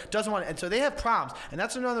backside coach. Doesn't want it. And so they have problems. And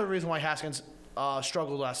that's another reason why Haskins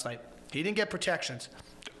struggled last night. He didn't get protections.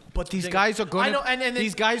 But these guys are going. I know, and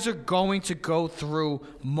these guys are going to go through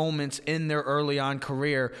moments in their early on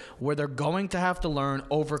career where they're going to have to learn,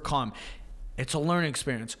 overcome. It's a learning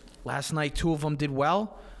experience. Last night, 2 of them did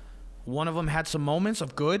well. One of them had some moments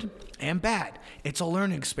of good and bad. It's a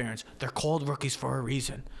learning experience. They're called rookies for a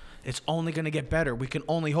reason. It's only going to get better. We can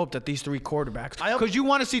only hope that these 3 quarterbacks. Because you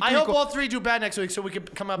want to see. I hope all 3 do bad next week so we can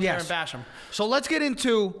come up here and bash them. So let's get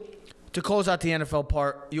into. To close out the NFL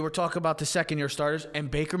part, you were talking about the second-year starters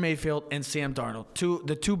and Baker Mayfield and Sam Darnold,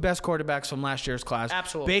 the two best quarterbacks from last year's class.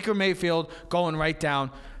 Absolutely. Baker Mayfield going right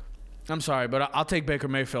down. I'm sorry, but I'll take Baker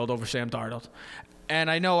Mayfield over Sam Darnold.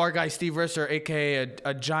 And I know our guy Steve Risser, a.k.a.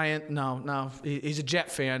 a Giant. No, he's a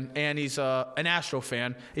Jet fan, and he's an Astro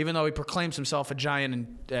fan, even though he proclaims himself a Giant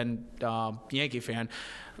and Yankee fan.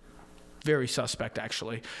 Very suspect,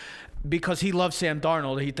 actually. Because he loves Sam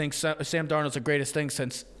Darnold. He thinks Sam Darnold's the greatest thing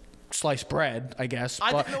since sliced bread, I guess.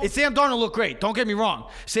 But Sam Darnold looked great. Don't get me wrong.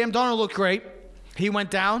 Sam Darnold looked great. He went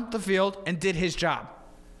down the field and did his job.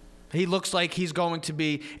 He looks like he's going to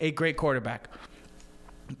be a great quarterback.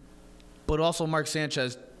 But also Mark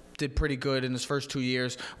Sanchez did pretty good in his first 2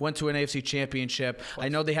 years. Went to an AFC championship. I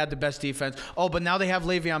know they had the best defense. Oh, but now they have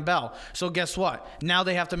Le'Veon Bell. So guess what? Now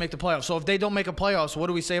they have to make the playoffs. So if they don't make a playoffs, what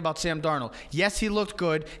do we say about Sam Darnold? Yes, he looked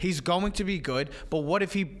good. He's going to be good. But what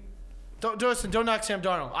if he... Don't knock Sam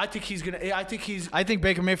Darnold. I think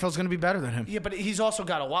Baker Mayfield's going to be better than him. Yeah, but he's also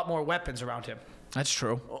got a lot more weapons around him. That's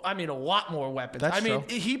true. I mean, a lot more weapons. That's true.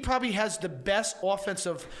 He probably has the best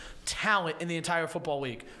offensive talent in the entire football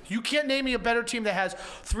league. You can't name me a better team that has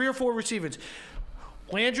 3 or 4 receivers.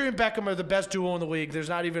 Landry and Beckham are the best duo in the league. There's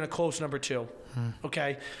not even a close number 2.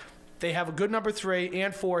 Okay? They have a good number 3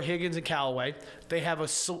 and 4, Higgins and Callaway. They had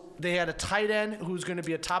a tight end who's going to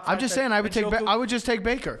be a top 5. I'm just saying, I would just take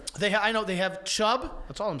Baker. I know they have Chubb.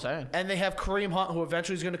 That's all I'm saying. And they have Kareem Hunt, who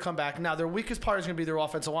eventually is going to come back. Now, their weakest part is going to be their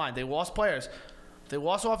offensive line. They lost players. They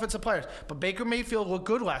lost offensive players. But Baker Mayfield looked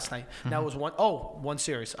good last night. Now, it was one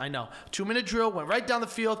series. I know. 2-minute drill, went right down the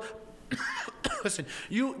field. Listen,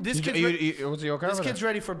 this kid's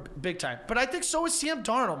ready for big time. But I think so is Sam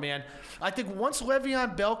Darnold, man. I think once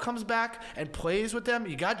Le'Veon Bell comes back and plays with them,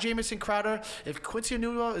 you got Jamison Crowder. If Quincy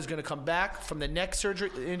Enunwa is going to come back from the neck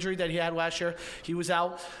injury that he had last year, he was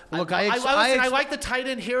out. Look, I like the tight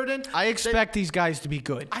end Harridan. I expect these guys to be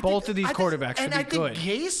good. Both of these quarterbacks to be good. And I think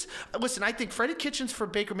Gase, listen, I think Freddie Kitchens for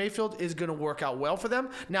Baker Mayfield is going to work out well for them.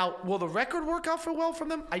 Now, will the record work out well for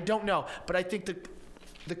them? I don't know. But I think the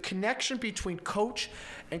connection between coach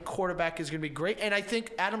and quarterback is going to be great. And I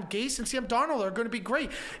think Adam Gase and Sam Darnold are going to be great.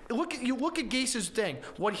 Look at Gase's thing.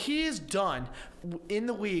 What he has done in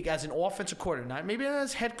the league as an offensive coordinator, maybe not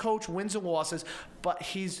as head coach, wins and losses, but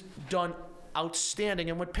he's done outstanding.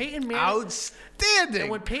 And when Peyton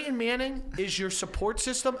Manning is your support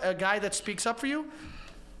system, a guy that speaks up for you,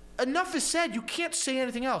 enough is said. You can't say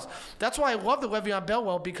anything else. That's why I love the Le'Veon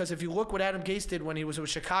Bell because if you look what Adam Gase did when he was with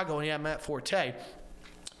Chicago and he had Matt Forte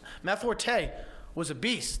was a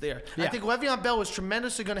beast there. Yeah. I think Le'Veon Bell was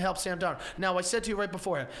tremendously going to help Sam Darnold. Now, I said to you right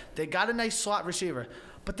before him, they got a nice slot receiver,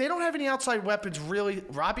 but they don't have any outside weapons really.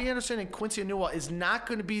 Robbie Anderson and Quincy Enunwa is not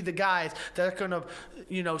going to be the guys that are going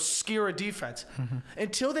to, scare a defense.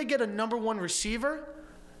 Until they get a number 1 receiver,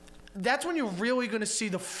 that's when you're really going to see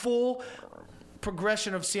the full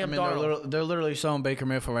progression of Sam Darnold. They're literally showing Baker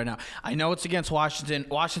Mayfield right now. I know it's against Washington.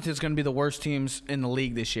 Washington's going to be the worst teams in the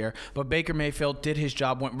league this year. But Baker Mayfield did his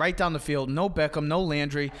job, went right down the field. No Beckham, no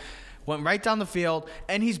Landry. Went right down the field,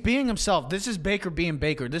 and he's being himself. This is Baker being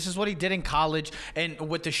Baker. This is what he did in college and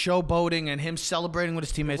with the showboating and him celebrating with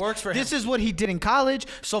his teammates. It works for him. This is what he did in college.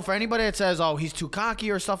 So for anybody that says, oh, he's too cocky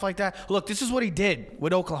or stuff like that, look, this is what he did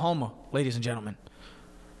with Oklahoma, ladies and gentlemen.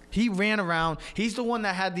 He ran around. He's the one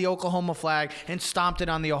that had the Oklahoma flag and stomped it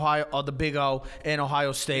on the Big O in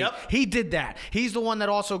Ohio State. Yep. He did that. He's the one that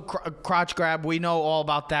also crotch grabbed. We know all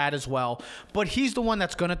about that as well. But he's the one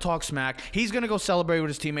that's going to talk smack. He's going to go celebrate with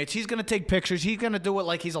his teammates. He's going to take pictures. He's going to do it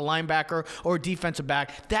like he's a linebacker or a defensive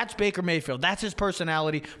back. That's Baker Mayfield. That's his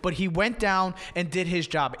personality. But he went down and did his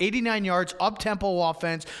job. 89 yards, up-tempo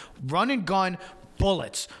offense, run and gun,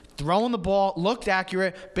 bullets. Throwing the ball, looked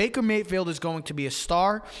accurate. Baker Mayfield is going to be a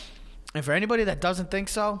star. And for anybody that doesn't think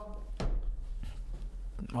so,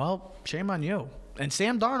 well, shame on you. And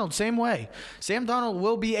Sam Darnold, same way. Sam Darnold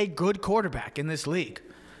will be a good quarterback in this league.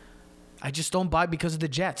 I just don't buy because of the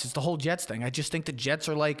Jets. It's the whole Jets thing. I just think the Jets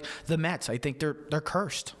are like the Mets. I think they're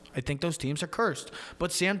cursed. I think those teams are cursed.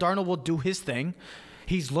 But Sam Darnold will do his thing.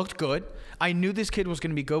 He's looked good. I knew this kid was going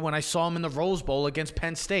to be good when I saw him in the Rose Bowl against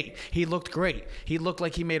Penn State. He looked great. He looked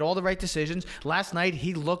like he made all the right decisions. Last night,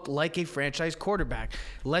 he looked like a franchise quarterback.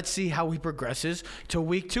 Let's see how he progresses to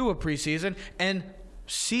week 2 of preseason and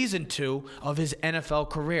season 2 of his NFL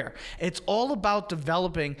career. It's all about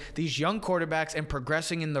developing these young quarterbacks and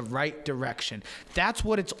progressing in the right direction. That's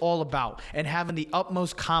what it's all about, and having the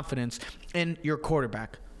utmost confidence in your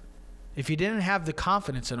quarterback. If you didn't have the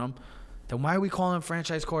confidence in them, then why are we calling them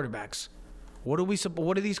franchise quarterbacks? What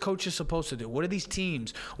are these coaches supposed to do? What are these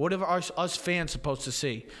teams? What are us fans supposed to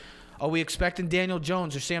see? Are we expecting Daniel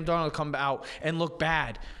Jones or Sam Darnold to come out and look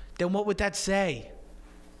bad? Then what would that say?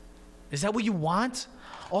 Is that what you want?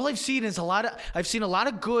 All I've seen is I've seen a lot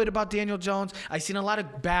of good about Daniel Jones. I've seen a lot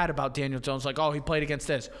of bad about Daniel Jones. Like, oh, he played against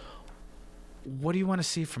this. What do you want to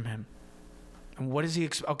see from him? And what is he?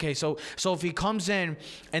 Okay, so if he comes in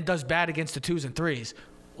and does bad against the 2s and 3s,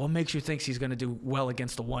 what makes you think he's going to do well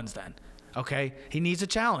against the 1s then? Okay, he needs a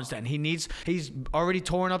challenge then. He's already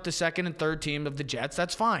torn up the 2nd and 3rd team of the Jets.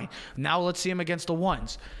 That's fine. Now let's see him against the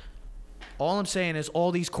 1s. All I'm saying is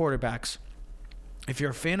all these quarterbacks, if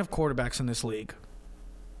you're a fan of quarterbacks in this league,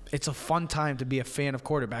 it's a fun time to be a fan of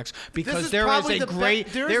quarterbacks because there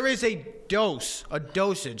is a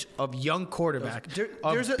dosage of young quarterback,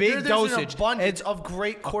 there's big dosage, an abundance of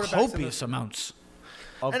great quarterbacks, copious amounts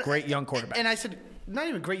of great young quarterbacks. And I said, not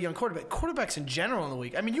even great young quarterbacks in general in the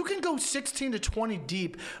league. I mean, you can go 16 to 20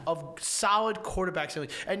 deep of solid quarterbacks in the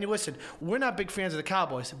league. And you listen, we're not big fans of the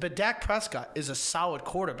Cowboys, but Dak Prescott is a solid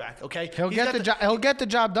quarterback, okay? He'll get the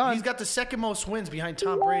job done. He's got the 2nd most wins behind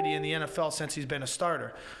Tom Brady in the NFL since he's been a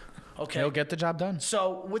starter. Okay. He'll get the job done.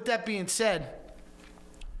 So, with that being said,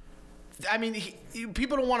 I mean,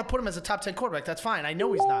 people don't want to put him as a top 10 quarterback. That's fine. I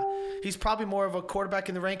know he's not. He's probably more of a quarterback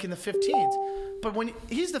in the rank in the 15s. But when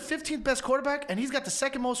he's the 15th best quarterback and he's got the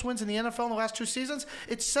 2nd most wins in the NFL in the last 2 seasons,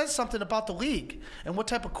 it says something about the league and what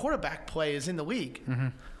type of quarterback play is in the league. Mm-hmm.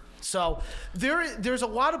 So there's a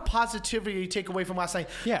lot of positivity you take away from last night.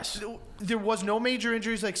 Yes. There was no major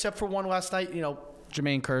injuries except for one last night,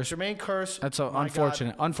 Jermaine Kearse. That's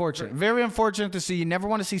unfortunate. God. Unfortunate. Very unfortunate to see. You never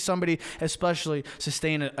want to see somebody, especially,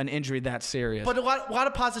 sustain an injury that serious. But a lot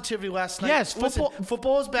of positivity last night. Yes,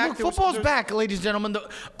 football is back. Look, football's back, ladies and gentlemen.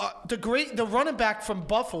 The running back from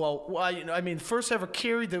Buffalo. First ever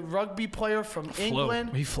carry, the rugby player from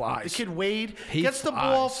England. He flies. The kid Wade gets the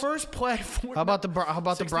ball first play. How about the Browns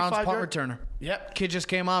punt returner? Yep. Kid just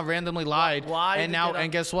came on, randomly lied,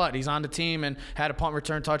 and guess what? He's on the team and had a punt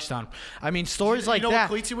return touchdown. I mean, stories like that. You know what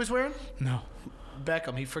cleats he was wearing? No.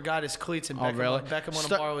 Beckham. He forgot his cleats, and Beckham wanted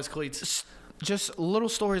to borrow his cleats. Just little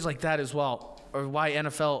stories like that as well, or why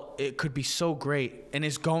NFL it could be so great and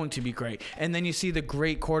is going to be great. And then you see the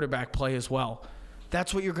great quarterback play as well.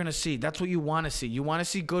 That's what you're going to see. That's what you want to see. You want to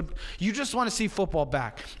see good. You just want to see football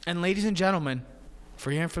back. And ladies and gentlemen,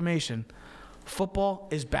 for your information, football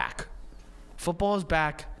is back. Football is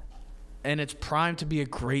back, and it's primed to be a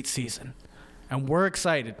great season. And we're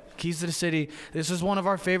excited. Keys to the City, this is one of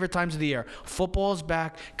our favorite times of the year. Football is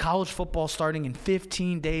back. College football starting in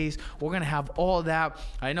 15 days. We're going to have all of that.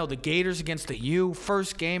 I know the Gators against the U.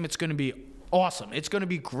 First game, it's going to be awesome. It's going to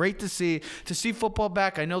be great to see football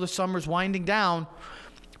back. I know the summer's winding down,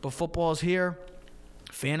 but football is here.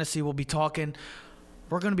 Fantasy will be talking.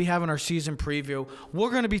 We're going to be having our season preview. We're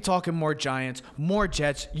going to be talking more Giants, more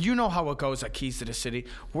Jets. You know how it goes at Keys to the City.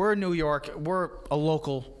 We're in New York. We're a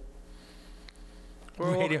local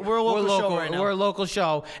radio. We're a local show right now. We're a local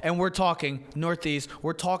show, and we're talking Northeast.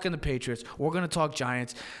 We're talking the Patriots. We're going to talk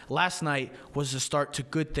Giants. Last night was the start to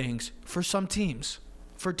good things for some teams,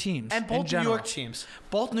 and both New York teams.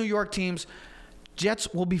 Both New York teams.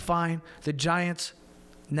 Jets will be fine. The Giants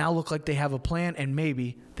now look like they have a plan, and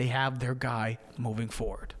maybe they have their guy moving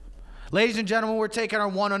forward. Ladies and gentlemen, we're taking our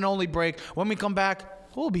one and only break. When we come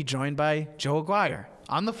back, we'll be joined by Joe Aguirre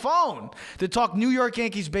on the phone to talk New York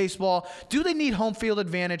Yankees baseball. Do they need home field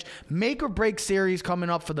advantage? Make or break series coming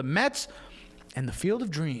up for the Mets and the Field of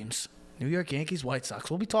Dreams. New York Yankees, White Sox.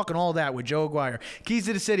 We'll be talking all that with Joe Aguirre. Keys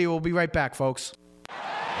to the City. We'll be right back, folks.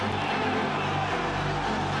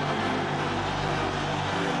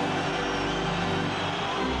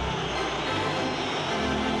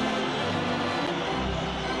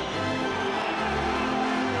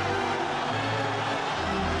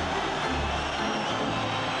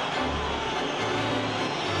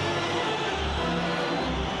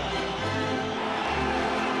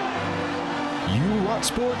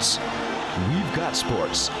 Sports, we've got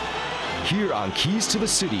sports. Here on Keys to the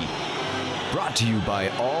City, brought to you by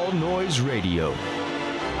All Noise Radio.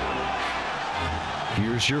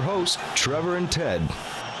 Here's your host, Trevor and Ted.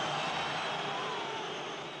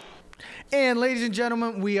 And ladies and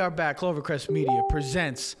gentlemen, we are back. Clovercrest Media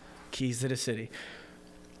presents Keys to the City.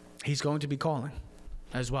 He's going to be calling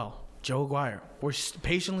as well. Joe Aguirre. We're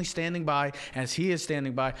patiently standing by, as he is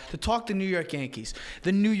standing by, to talk the New York Yankees,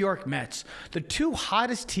 the New York Mets. The two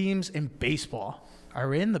hottest teams in baseball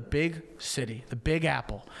are in the big city, the Big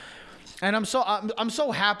Apple. And I'm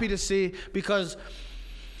so happy to see, because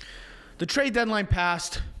the trade deadline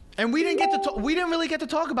passed, and we didn't really get to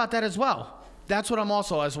talk about that as well. That's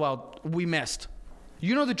what we missed.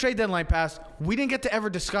 You know, the trade deadline passed. We didn't get to ever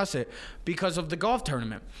discuss it because of the golf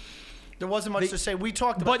tournament. There wasn't much to say. We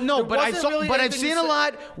talked about. I've seen a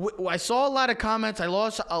lot. I saw a lot of comments.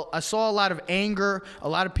 I saw a lot of anger. A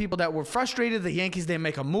lot of people that were frustrated the Yankees didn't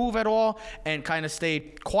make a move at all and kind of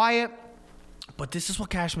stayed quiet. But this is what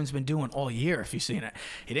Cashman's been doing all year, if you've seen it.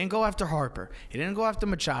 He didn't go after Harper. He didn't go after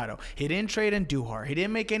Machado. He didn't trade Andujar. He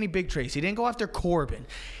didn't make any big trades. He didn't go after Corbin.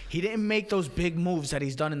 He didn't make those big moves that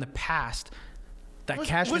he's done in the past that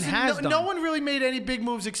Cashman has done. No one really made any big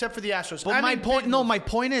moves except for the Astros. But my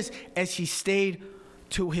point is, as he stayed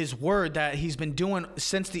to his word that he's been doing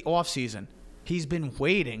since the offseason, he's been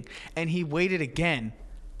waiting, and he waited again.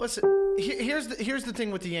 Listen, here's the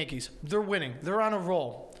thing with the Yankees. They're winning. They're on a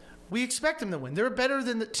roll. We expect them to win. They're better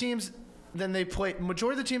than the teams than they play.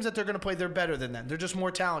 Majority of the teams that they're going to play, they're better than them. They're just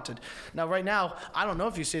more talented. Now, right now, I don't know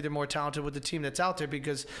if you say they're more talented with the team that's out there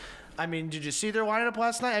because, I mean, did you see their lineup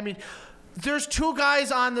last night? I mean, there's two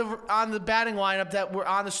guys on the batting lineup that were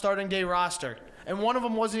on the starting day roster, and one of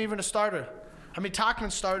them wasn't even a starter. I mean, Tauchman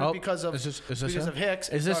started because of Hicks.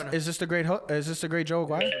 Is this the great Joe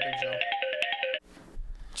Aguirre?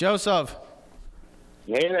 Joseph.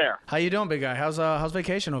 Hey there. How you doing, big guy? How's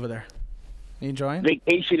vacation over there? You enjoying?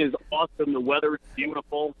 Vacation is awesome. The weather is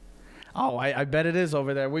beautiful. Oh, I bet it is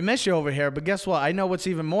over there. We miss you over here, but guess what? I know what's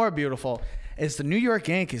even more beautiful. It's the New York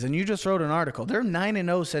Yankees, and you just wrote an article. They're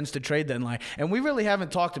 9-0 since the trade deadline, and we really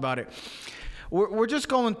haven't talked about it. We're just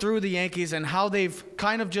going through the Yankees and how they've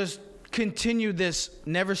kind of just continued this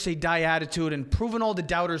never say die attitude and proven all the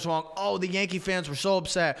doubters wrong. Oh, the Yankee fans were so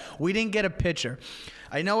upset. We didn't get a pitcher.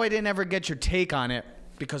 I know I didn't ever get your take on it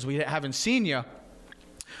because we haven't seen you.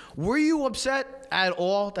 Were you upset at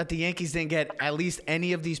all that the Yankees didn't get at least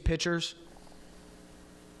any of these pitchers?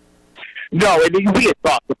 No, we had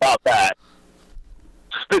talked about that.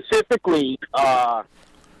 Specifically, I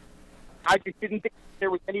just didn't think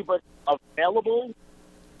there was anybody available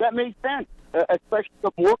that made sense, especially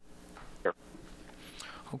the more.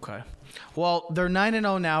 Okay. Well, they're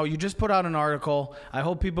 9-0 now. You just put out an article. I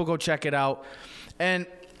hope people go check it out. And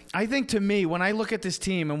I think, to me, when I look at this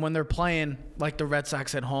team and when they're playing like the Red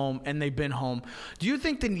Sox at home and they've been home, do you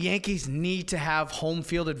think the Yankees need to have home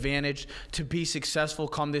field advantage to be successful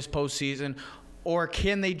come this postseason? Or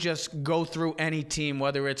can they just go through any team,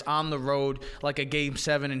 whether it's on the road, like a Game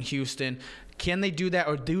 7 in Houston? Can they do that,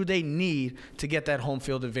 or do they need to get that home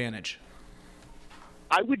field advantage?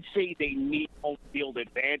 I would say they need home field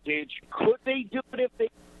advantage. Could they do it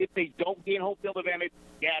if they don't gain home field advantage?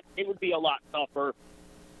 Yes, it would be a lot tougher.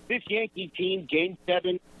 This Yankee team, Game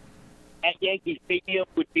 7 at Yankee Stadium,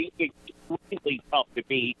 would be extremely tough to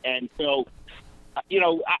beat. And so,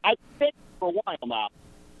 I've said for a while now,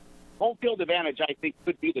 home field advantage, I think,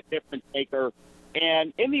 could be the difference maker.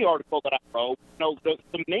 And in the article that I wrote,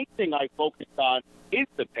 the main thing I focused on is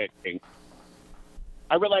the pitching.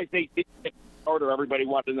 I realize they didn't get the starter everybody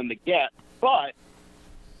wanted them to get, but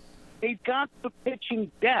they've got the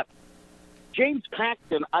pitching depth. James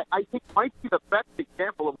Paxton, I think, might be the best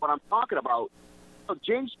example of what I'm talking about. So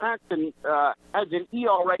James Paxton has an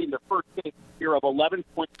ERA in the first game here of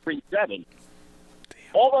 11.37.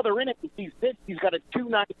 All other innings he's pitched, he's got a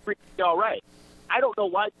 2.93 ERA. I don't know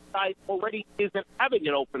why this guy already isn't having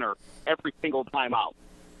an opener every single time out.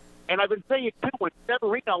 And I've been saying it, too, when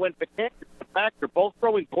Severino and Betances come back, they're both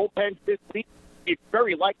throwing bullpens this week. It's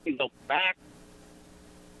very likely they'll come back.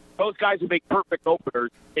 Those guys will make perfect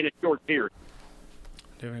openers in a short series.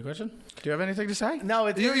 Do you have any question? Do you have anything to say? No,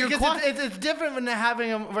 it's different than having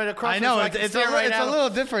them right across. I know, so it's a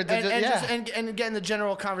little different. And getting the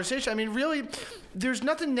general conversation. I mean, really, there's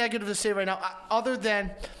nothing negative to say right now other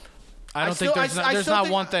than I don't think there's not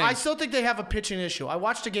one thing. I still think they have a pitching issue. I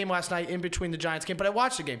watched the game last night in between the Giants game, but I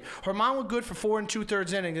watched the game. Herman was good for 4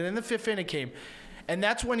 2/3 innings, and then the 5th inning came, and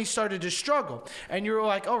that's when he started to struggle. And you're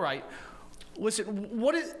like, all right. Listen,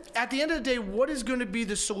 at the end of the day, what is going to be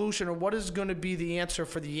the solution, or what is going to be the answer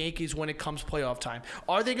for the Yankees when it comes playoff time?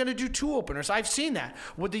 Are they going to do 2 openers? I've seen that.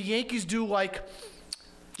 Would the Yankees do like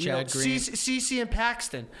CeCe and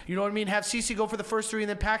Paxton? You know what I mean? Have CeCe go for the first 3 and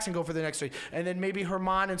then Paxton go for the next 3, and then maybe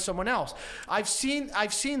Herman and someone else. I've seen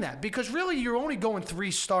that, because really you're only going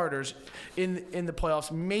 3 starters in the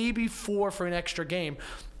playoffs, maybe 4 for an extra game.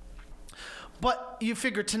 But you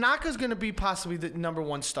figure Tanaka's going to be possibly the number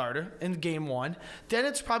one starter in game one. Then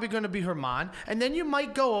it's probably going to be Herman. And then you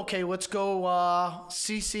might go, okay, let's go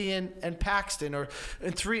CC and Paxton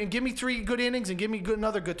and give me 3 good innings and give me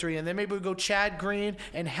another good 3. And then maybe we go Chad Green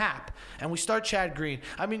and Happ. And we start Chad Green.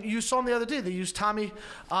 I mean, you saw him the other day. They used Tommy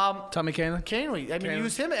Kahnle. I mean,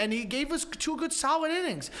 used him, and he gave us 2 good solid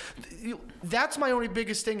innings. That's my only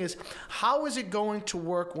biggest thing is how is it going to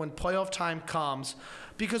work when playoff time comes?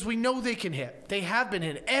 Because we know they can hit. They have been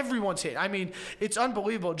hit. Everyone's hit. I mean, it's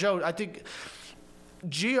unbelievable. Joe, I think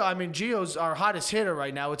Gio's our hottest hitter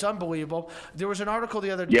right now. It's unbelievable. There was an article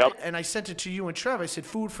the other day, and I sent it to you and Trev. I said,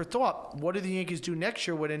 food for thought. What do the Yankees do next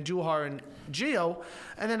year with Andujar and Gio?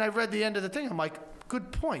 And then I read the end of the thing. I'm like,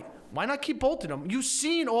 good point. Why not keep both of them? You've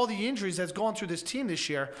seen all the injuries that's gone through this team this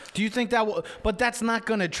year. Do you think that will? But that's not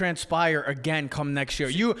going to transpire again come next year.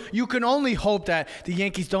 You can only hope that the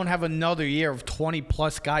Yankees don't have another year of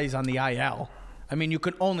 20-plus guys on the IL. I mean, you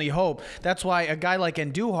can only hope. That's why a guy like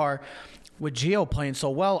Andujar, with Gio playing so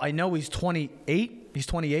well, I know he's 28. He's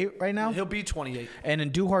 28 right now. He'll be 28. And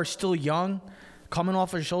Andujar's still young. Coming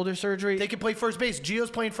off of shoulder surgery. They can play first base.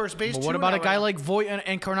 Gio's playing first base, but what about a guy like Voit and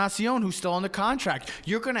Encarnacion who's still on the contract?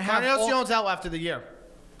 You're going to have Encarnacion's out after the year.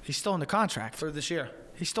 He's still in the contract. For this year.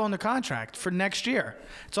 He's still in the contract for next year.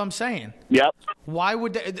 That's what I'm saying. Yep. Why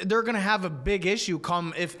would they're going to have a big issue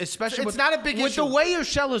come especially it's not a big issue. With the way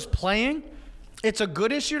Urshela's playing, it's a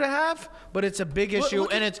good issue to have, but it's a big issue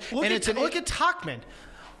look at Tauchman.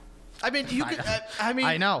 I mean, you could.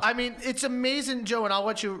 I know. I mean, it's amazing, Joe, and I'll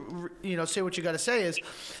let you, say what you got to say. Is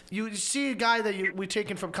you see a guy that we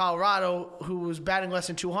taken from Colorado who was batting less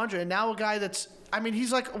than 200, and now a guy that's. I mean,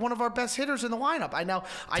 he's like one of our best hitters in the lineup.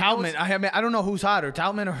 Taubman. I don't know who's hotter,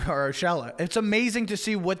 Taubman or Urshela. It's amazing to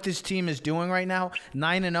see what this team is doing right now.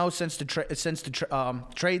 9-0 since the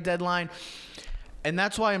trade deadline, and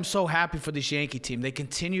that's why I'm so happy for this Yankee team. They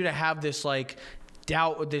continue to have this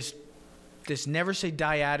doubt, this never say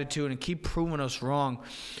die attitude and keep proving us wrong.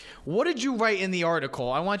 What did you write in the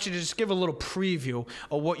article? I want you to just give a little preview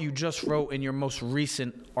of what you just wrote in your most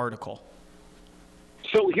recent article.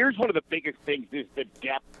 So here's one of the biggest things is the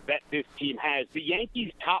depth that this team has. The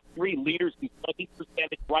Yankees' top 3 leaders in slugging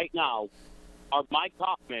percentage right now are Mike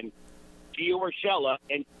Hoffman, Gio Urshela,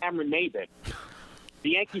 and Cameron Maybin. The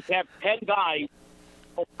Yankees have 10 guys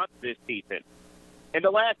this season. In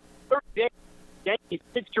the last 30 days, Yankees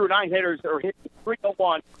 6 through 9 hitters are hitting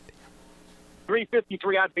 301,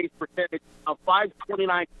 353 on base percentage, a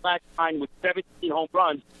 529 slash line with 17 home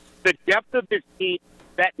runs. The depth of this team,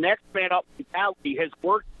 that next man up mentality has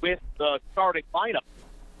worked with the starting lineup.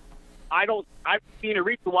 I've seen a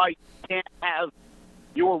reason why you can't have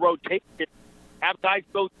your rotation, have guys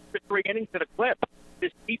go 3 innings at a clip.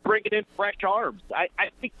 Just keep bringing in fresh arms. I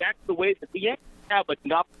think that's the way that the Yankees have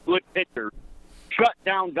enough good pitchers, shut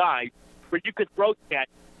down guys, where you could throw Stat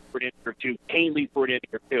for an inning or 2, Kahnle for an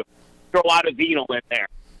inning or 2, throw Ottavino in there.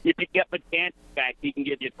 If you get McCann back, he can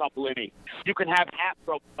give you a couple innings. You can have Happ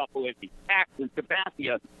throw a couple innings, Paxton,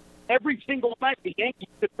 Sabathia. Every single night, the Yankees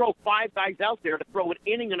could throw 5 guys out there to throw an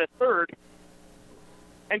inning and a third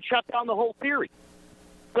and shut down the whole series.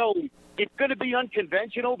 So it's going to be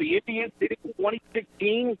unconventional. The Indians did it in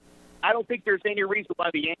 2016. I don't think there's any reason why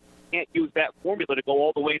the Yankees can't use that formula to go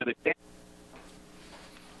all the way to the 10th.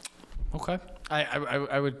 Okay.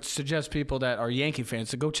 I would suggest people that are Yankee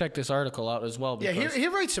fans to go check this article out as well. Yeah, he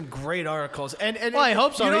writes some great articles. And well, I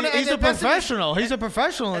hope so. He's a professional. He's a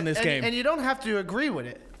professional in this game. And you don't have to agree with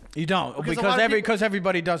it. You don't, because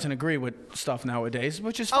everybody doesn't agree with stuff nowadays,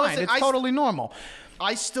 which is fine. It's totally normal.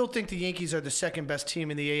 I still think the Yankees are the second best team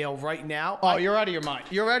in the AL right now. Oh, you're out of your mind.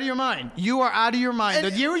 You're out of your mind. You are out of your mind.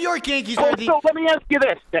 The New York Yankees are the... So let me ask you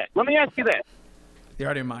this. You're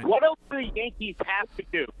out of your mind. What else do the Yankees have to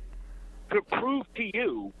do to prove to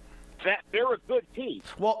you that they're a good team?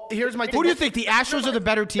 Well, here's my thing. Who do you think? The Astros are the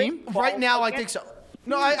better team? Right now, I think so.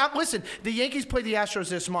 No, listen, the Yankees play the Astros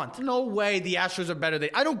this month. No way the Astros are better than...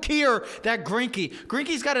 I don't care that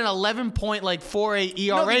Greinke's got an 11.48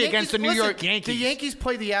 ERA against the New York Yankees. The Yankees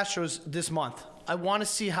play the Astros this month. I want to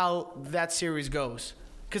see how that series goes.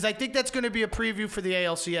 Because I think that's going to be a preview for the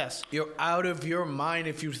ALCS. You're out of your mind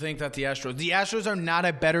if you think that the Astros are not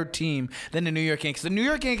a better team than the New York Yankees. The New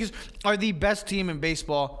York Yankees are the best team in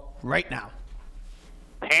baseball right now.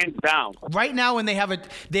 Hands down. Right now, and they have a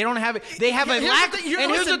lack.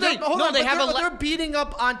 Here's the thing. They're beating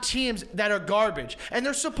up on teams that are garbage, and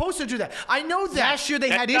they're supposed to do that. I know that. Last year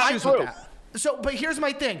they had issues with that. So, but here's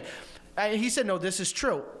my thing. He said, "No, this is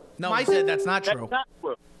true." No, he said that's not true. That's not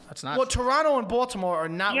true. That's not. Well, Toronto and Baltimore are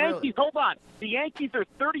not. The Yankees, hold on. The Yankees are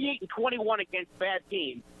 38-21 against bad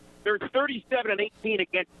teams. They're 37-18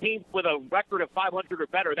 against teams with a record of 500 or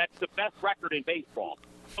better. That's the best record in baseball.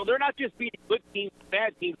 So they're not just beating good teams,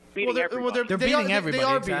 bad teams, beating everybody. They're beating everybody. They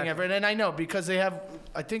are exactly. beating everybody, and I know because they have.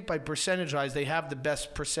 I think by percentage-wise, they have the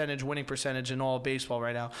best winning percentage in all of baseball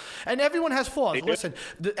right now. And everyone has flaws. Listen,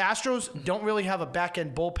 the Astros don't really have a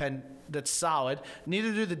back-end bullpen that's solid.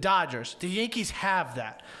 Neither do the Dodgers. The Yankees have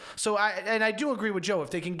that. So I do agree with Joe.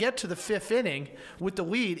 If they can get to the fifth inning with the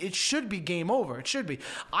lead, it should be game over. It should be.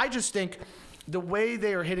 I just think the way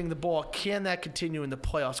they are hitting the ball, can that continue in the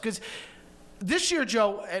playoffs? Because this year,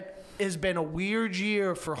 Joe, it has been a weird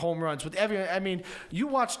year for home runs. With everyone, I mean, you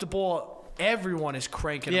watch the ball, everyone is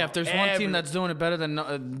cranking. Yeah, up. if there's one team that's doing it better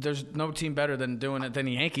than there's no team better than doing it than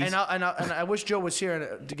the Yankees. And I wish Joe was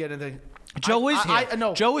here to get into. Joe is here.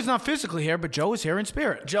 No. Joe is not physically here, but Joe is here in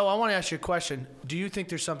spirit. Joe, I want to ask you a question. Do you think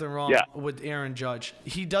there's something wrong with Aaron Judge?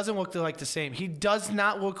 He doesn't look like the same. He does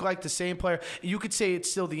not look like the same player. You could say it's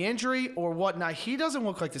still the injury or whatnot. He doesn't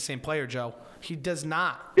look like the same player, Joe. He does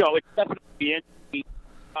not. It's definitely the injury.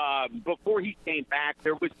 Before he came back,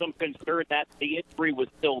 there was some concern that the injury was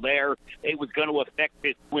still there. It was going to affect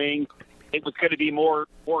his swing. It was going to be more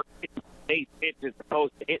base hits as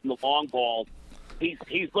opposed to hitting the long ball.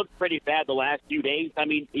 He's looked pretty bad the last few days. I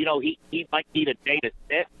mean, he might need a day to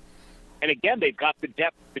sit. And again, they've got the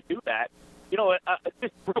depth to do that.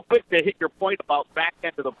 Just real quick to hit your point about back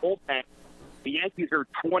end of the bullpen, the Yankees are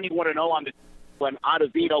 21-0 on the when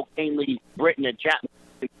Ottavino, Canely, Britton, and Chapman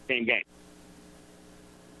in the same game.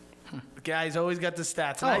 The guy's always got the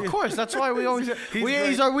stats. Oh, of course. That's why we always.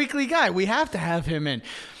 He's our weekly guy. We have to have him in.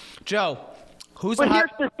 Joe, who's But the here's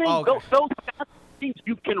the thing: okay. those things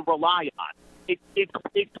you can rely on. It's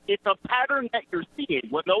a pattern that you're seeing.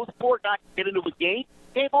 When those four guys get into a game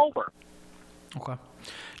over. Okay.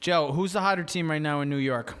 Joe, who's the hotter team right now in New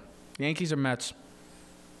York? Yankees or Mets?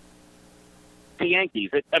 The Yankees.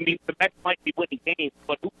 The Mets might be winning games,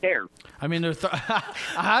 but who cares? I mean, they're.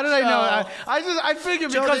 How did I know? I figured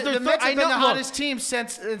Joe, because the they're. Mets have been the look, hottest team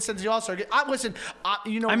since the All-Star game. Listen,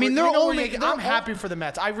 they're I'm happy for the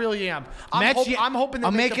Mets. I really am. I'm hoping.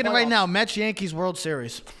 I'm making the it right playoffs. now. Mets Yankees World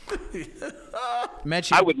Series.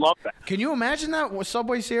 Mets. I would love that. Can you imagine that with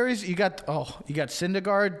Subway Series? You got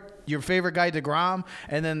Syndergaard, your favorite guy DeGrom,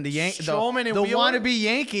 and then the Stroman and the Wheeler? wannabe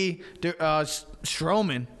Yankee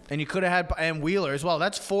Stroman. And you could have had Wheeler as well.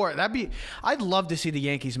 That's four. I'd love to see the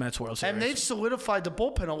Yankees Mets World Series. And they've solidified the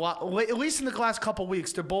bullpen a lot. At least in the last couple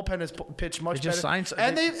weeks, their bullpen has pitched much better.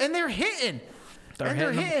 And they're hitting.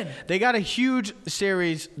 They're hitting. They got a huge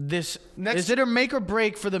series this. Is it a make or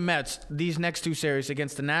break for the Mets? These next two series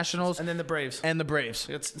against the Nationals and then the Braves.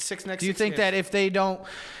 It's six next. Do you think that if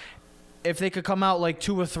they could come out like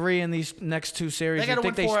 2 or 3 in these next two series, do you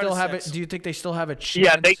think they still have it? Do you think they still have a chance?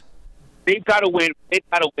 Yeah, they've got to win. They've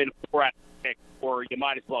got to win 4 out of 6, or you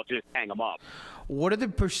might as well just hang them up. What's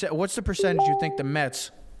the percentage you think the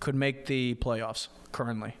Mets could make the playoffs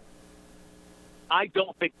currently? I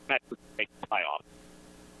don't think the Mets would make the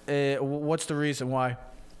playoffs. What's the reason why?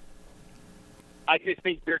 I just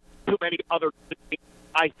think there's too many other things.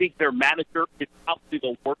 I think their manager is probably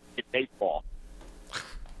the worst in baseball.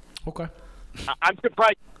 Okay. I'm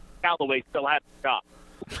surprised Callaway still has a job.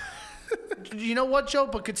 You know what, Joe?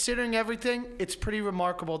 But considering everything, it's pretty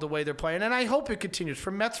remarkable the way they're playing, and I hope it continues.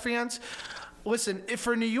 For Mets fans, listen,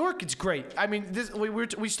 for New York, it's great. I mean,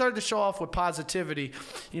 we started the show off with positivity,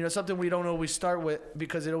 something we don't always start with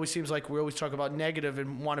because it always seems like we always talk about negative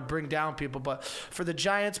and want to bring down people. But for the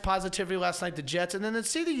Giants, positivity last night, the Jets, and then to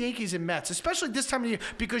see the Yankees and Mets, especially this time of year,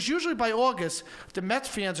 because usually by August, the Mets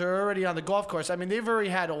fans are already on the golf course. I mean, they've already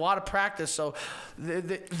had a lot of practice, so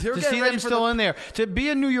they're to see them still in there. To be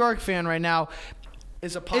a New York fan right now,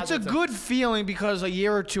 it's a good feeling because a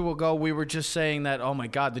year or two ago we were just saying that, oh my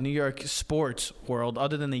God, the New York sports world,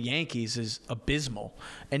 other than the Yankees, is abysmal.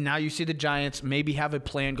 And now you see the Giants maybe have a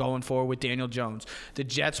plan going forward with Daniel Jones. The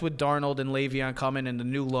Jets with Darnold and Le'Veon coming and the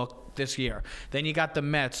new look this year. Then you got the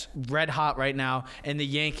Mets, red hot right now, and the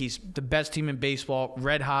Yankees, the best team in baseball,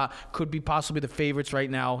 red hot, could be possibly the favorites right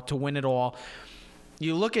now to win it all.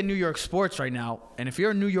 You look at New York sports right now, and if you're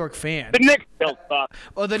a New York fan, the Knicks still suck.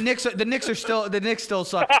 Oh, the Knicks still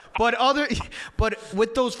suck. But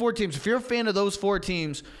with those 4 teams, if you're a fan of those 4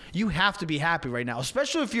 teams, you have to be happy right now,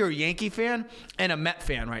 especially if you're a Yankee fan and a Met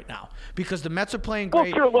fan right now, because the Mets are playing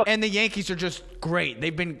great and the Yankees are just great.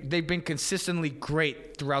 They've been consistently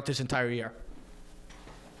great throughout this entire year.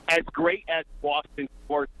 As great as Boston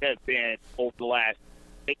sports has been over the last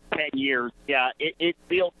 10 years, it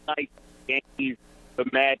feels nice. Yankees, the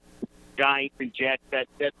Mets, Giants, and Jets, that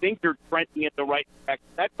things are trending in the right direction.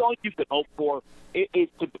 That's all you can hope for, is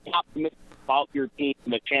to be optimistic about your team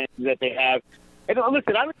and the chances that they have. And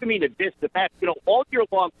listen, I don't even mean to diss the Mets. All year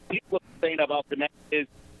long, people are saying about the Mets is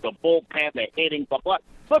the bullpen, the hitting, blah, blah.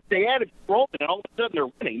 Look, they added Stroman, and all of a sudden they're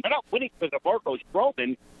winning. They're not winning because of Marco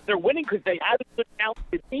Stroman. They're winning because they added a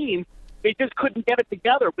talented team. They just couldn't get it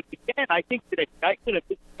together. But again, I think that I should have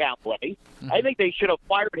been Cowboy. I think they should have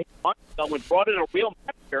fired him months ago and brought in a real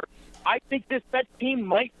manager. I think this Mets team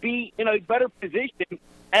might be in a better position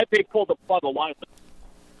as they pull the plug of Wyman.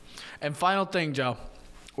 And final thing, Joe.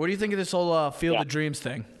 What do you think of this whole Field of Dreams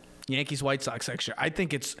thing? Yankees White Sox next year. I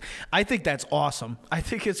think that's awesome. I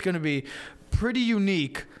think it's going to be pretty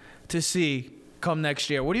unique to see come next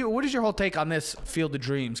year. What is your whole take on this Field of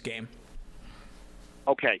Dreams game?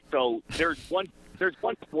 Okay, so there's one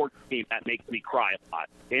sports team that makes me cry a lot,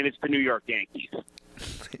 and it's the New York Yankees.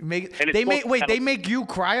 They make you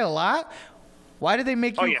cry a lot? Why do they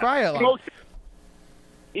make you cry a lot?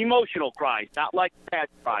 Emotional cries, not like sad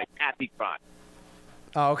cries, happy cries.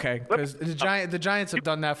 Oh, okay. Because the Giants have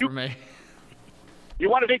done that for me. You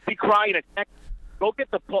want to make me cry in a second? Go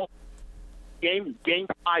get the game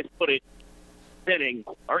 5 footage inning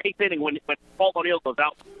or 8th inning when Paul O'Neill goes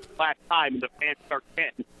out last time and the fans start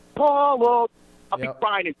chanting, Paul, I'll be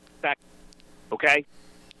crying in a second. Okay?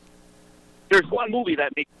 There's one movie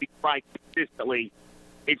that makes me cry consistently.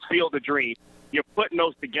 It's Field of Dreams. You're putting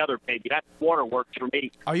those togetting, baby. That's waterworks for me.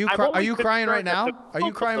 Are you crying right now? Are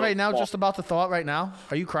you crying right now just about the thought right now?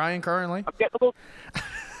 Are you crying currently? I'm getting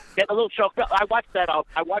a little choked up. I watched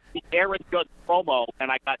the Aaron Judge promo, and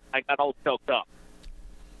I got all choked up.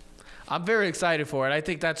 I'm very excited for it. I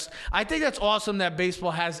think that's awesome that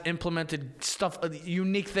baseball has implemented stuff,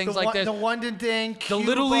 unique things like this. The London thing, the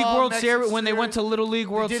Little League World Series, when they went to Little League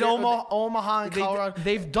World Series. They did Omaha and Colorado.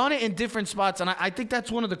 They've done it in different spots, and I think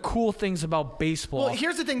that's one of the cool things about baseball. Well,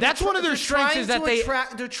 here's the thing. That's one of their strengths is that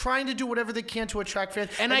they're trying to do whatever they can to attract fans.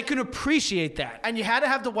 And I can appreciate that. And you had to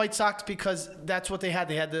have the White Sox because that's what they had.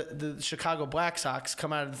 They had the Chicago Black Sox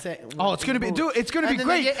come out of the thing. Oh, it's going to be it's going to be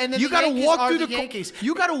great. You got to walk through the Yankees.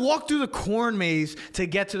 You got to walk through the corn maze to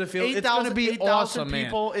get to the field. It's going to be awesome, man.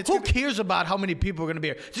 Who cares about how many people are going to be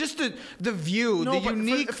here? Just the view, the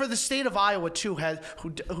unique. For the state of Iowa too,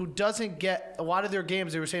 who doesn't get a lot of their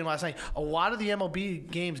games. They were saying last night, a lot of the MLB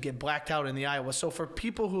games get blacked out in the Iowa. So for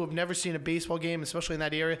people who have never seen a baseball game, especially in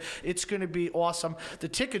that area, it's going to be awesome. The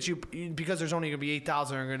tickets, because there's only going to be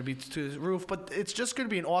 8,000, are going to be to the roof. But it's just going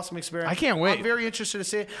to be an awesome experience. I can't wait. I'm very interested to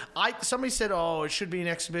see it. Somebody said, "Oh, it should be an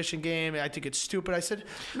exhibition game." I think it's stupid. I said,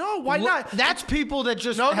 "No, why not?" That's people that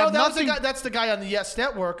just no. Have That's the guy. That's the guy on the Yes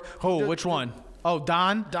Network. Which one? Oh,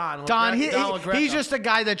 Don. He's just a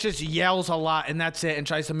guy that just yells a lot and that's it, and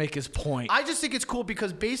tries to make his point. I just think it's cool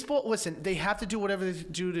because baseball. Listen, they have to do whatever they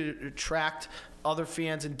do to attract other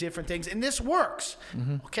fans and different things, and this works.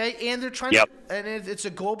 Okay, and they're trying to, and it's a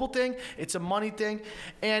global thing, it's a money thing,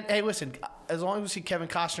 and hey, listen, as long as we see Kevin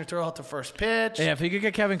Costner throw out the first pitch, if he could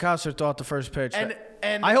get Kevin Costner throw out the first pitch,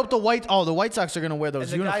 and I hope the White Sox are going to wear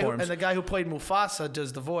those uniforms. And the guy who played Mufasa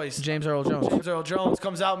does the voice. James Earl Jones. James Earl Jones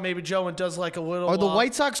comes out, maybe Joe, and does like a little. Are the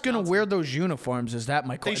White Sox going to wear those uniforms? Is that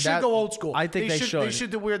my question? They should go old school. I think they should. They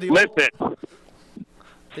should wear the. Listen.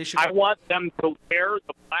 I want them to wear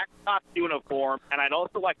the Black Sox uniform, and I'd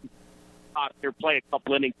also like to play a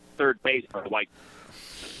couple innings third base for the White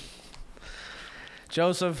Sox.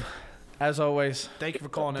 Joseph, as always, thank you for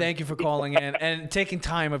calling in. Thank you for calling in and taking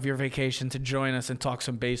time of your vacation to join us and talk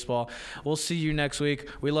some baseball. We'll see you next week.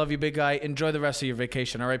 We love you, big guy. Enjoy the rest of your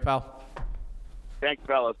vacation. All right, pal? Thanks,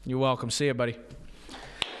 fellas. You're welcome. See you, buddy.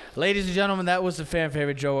 Ladies and gentlemen, that was the fan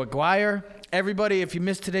favorite, Joe Aguirre. Everybody, if you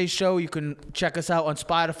missed today's show, you can check us out on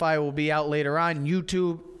Spotify. We'll be out later on.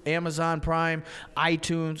 YouTube, Amazon Prime,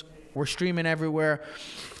 iTunes. We're streaming everywhere.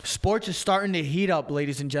 Sports is starting to heat up,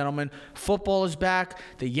 ladies and gentlemen. Football is back.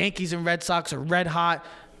 The Yankees and Red Sox are red hot.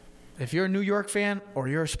 If you're a New York fan or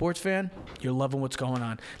you're a sports fan, you're loving what's going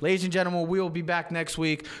on. Ladies and gentlemen, we will be back next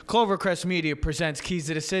week. Clovercrest Media presents Keys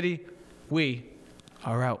to the City. We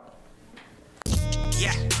are out.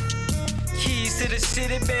 Yeah. Keys to the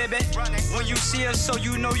city, baby. When you see us, so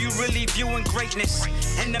you know you really viewing greatness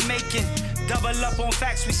in the making. Double up on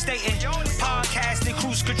facts we stating. Podcasting,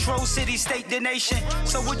 cruise control, city, state, the nation.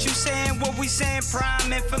 So what you saying, what we saying,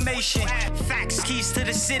 prime information. Facts, keys to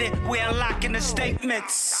the city, we unlocking the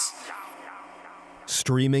statements.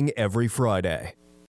 Streaming every Friday.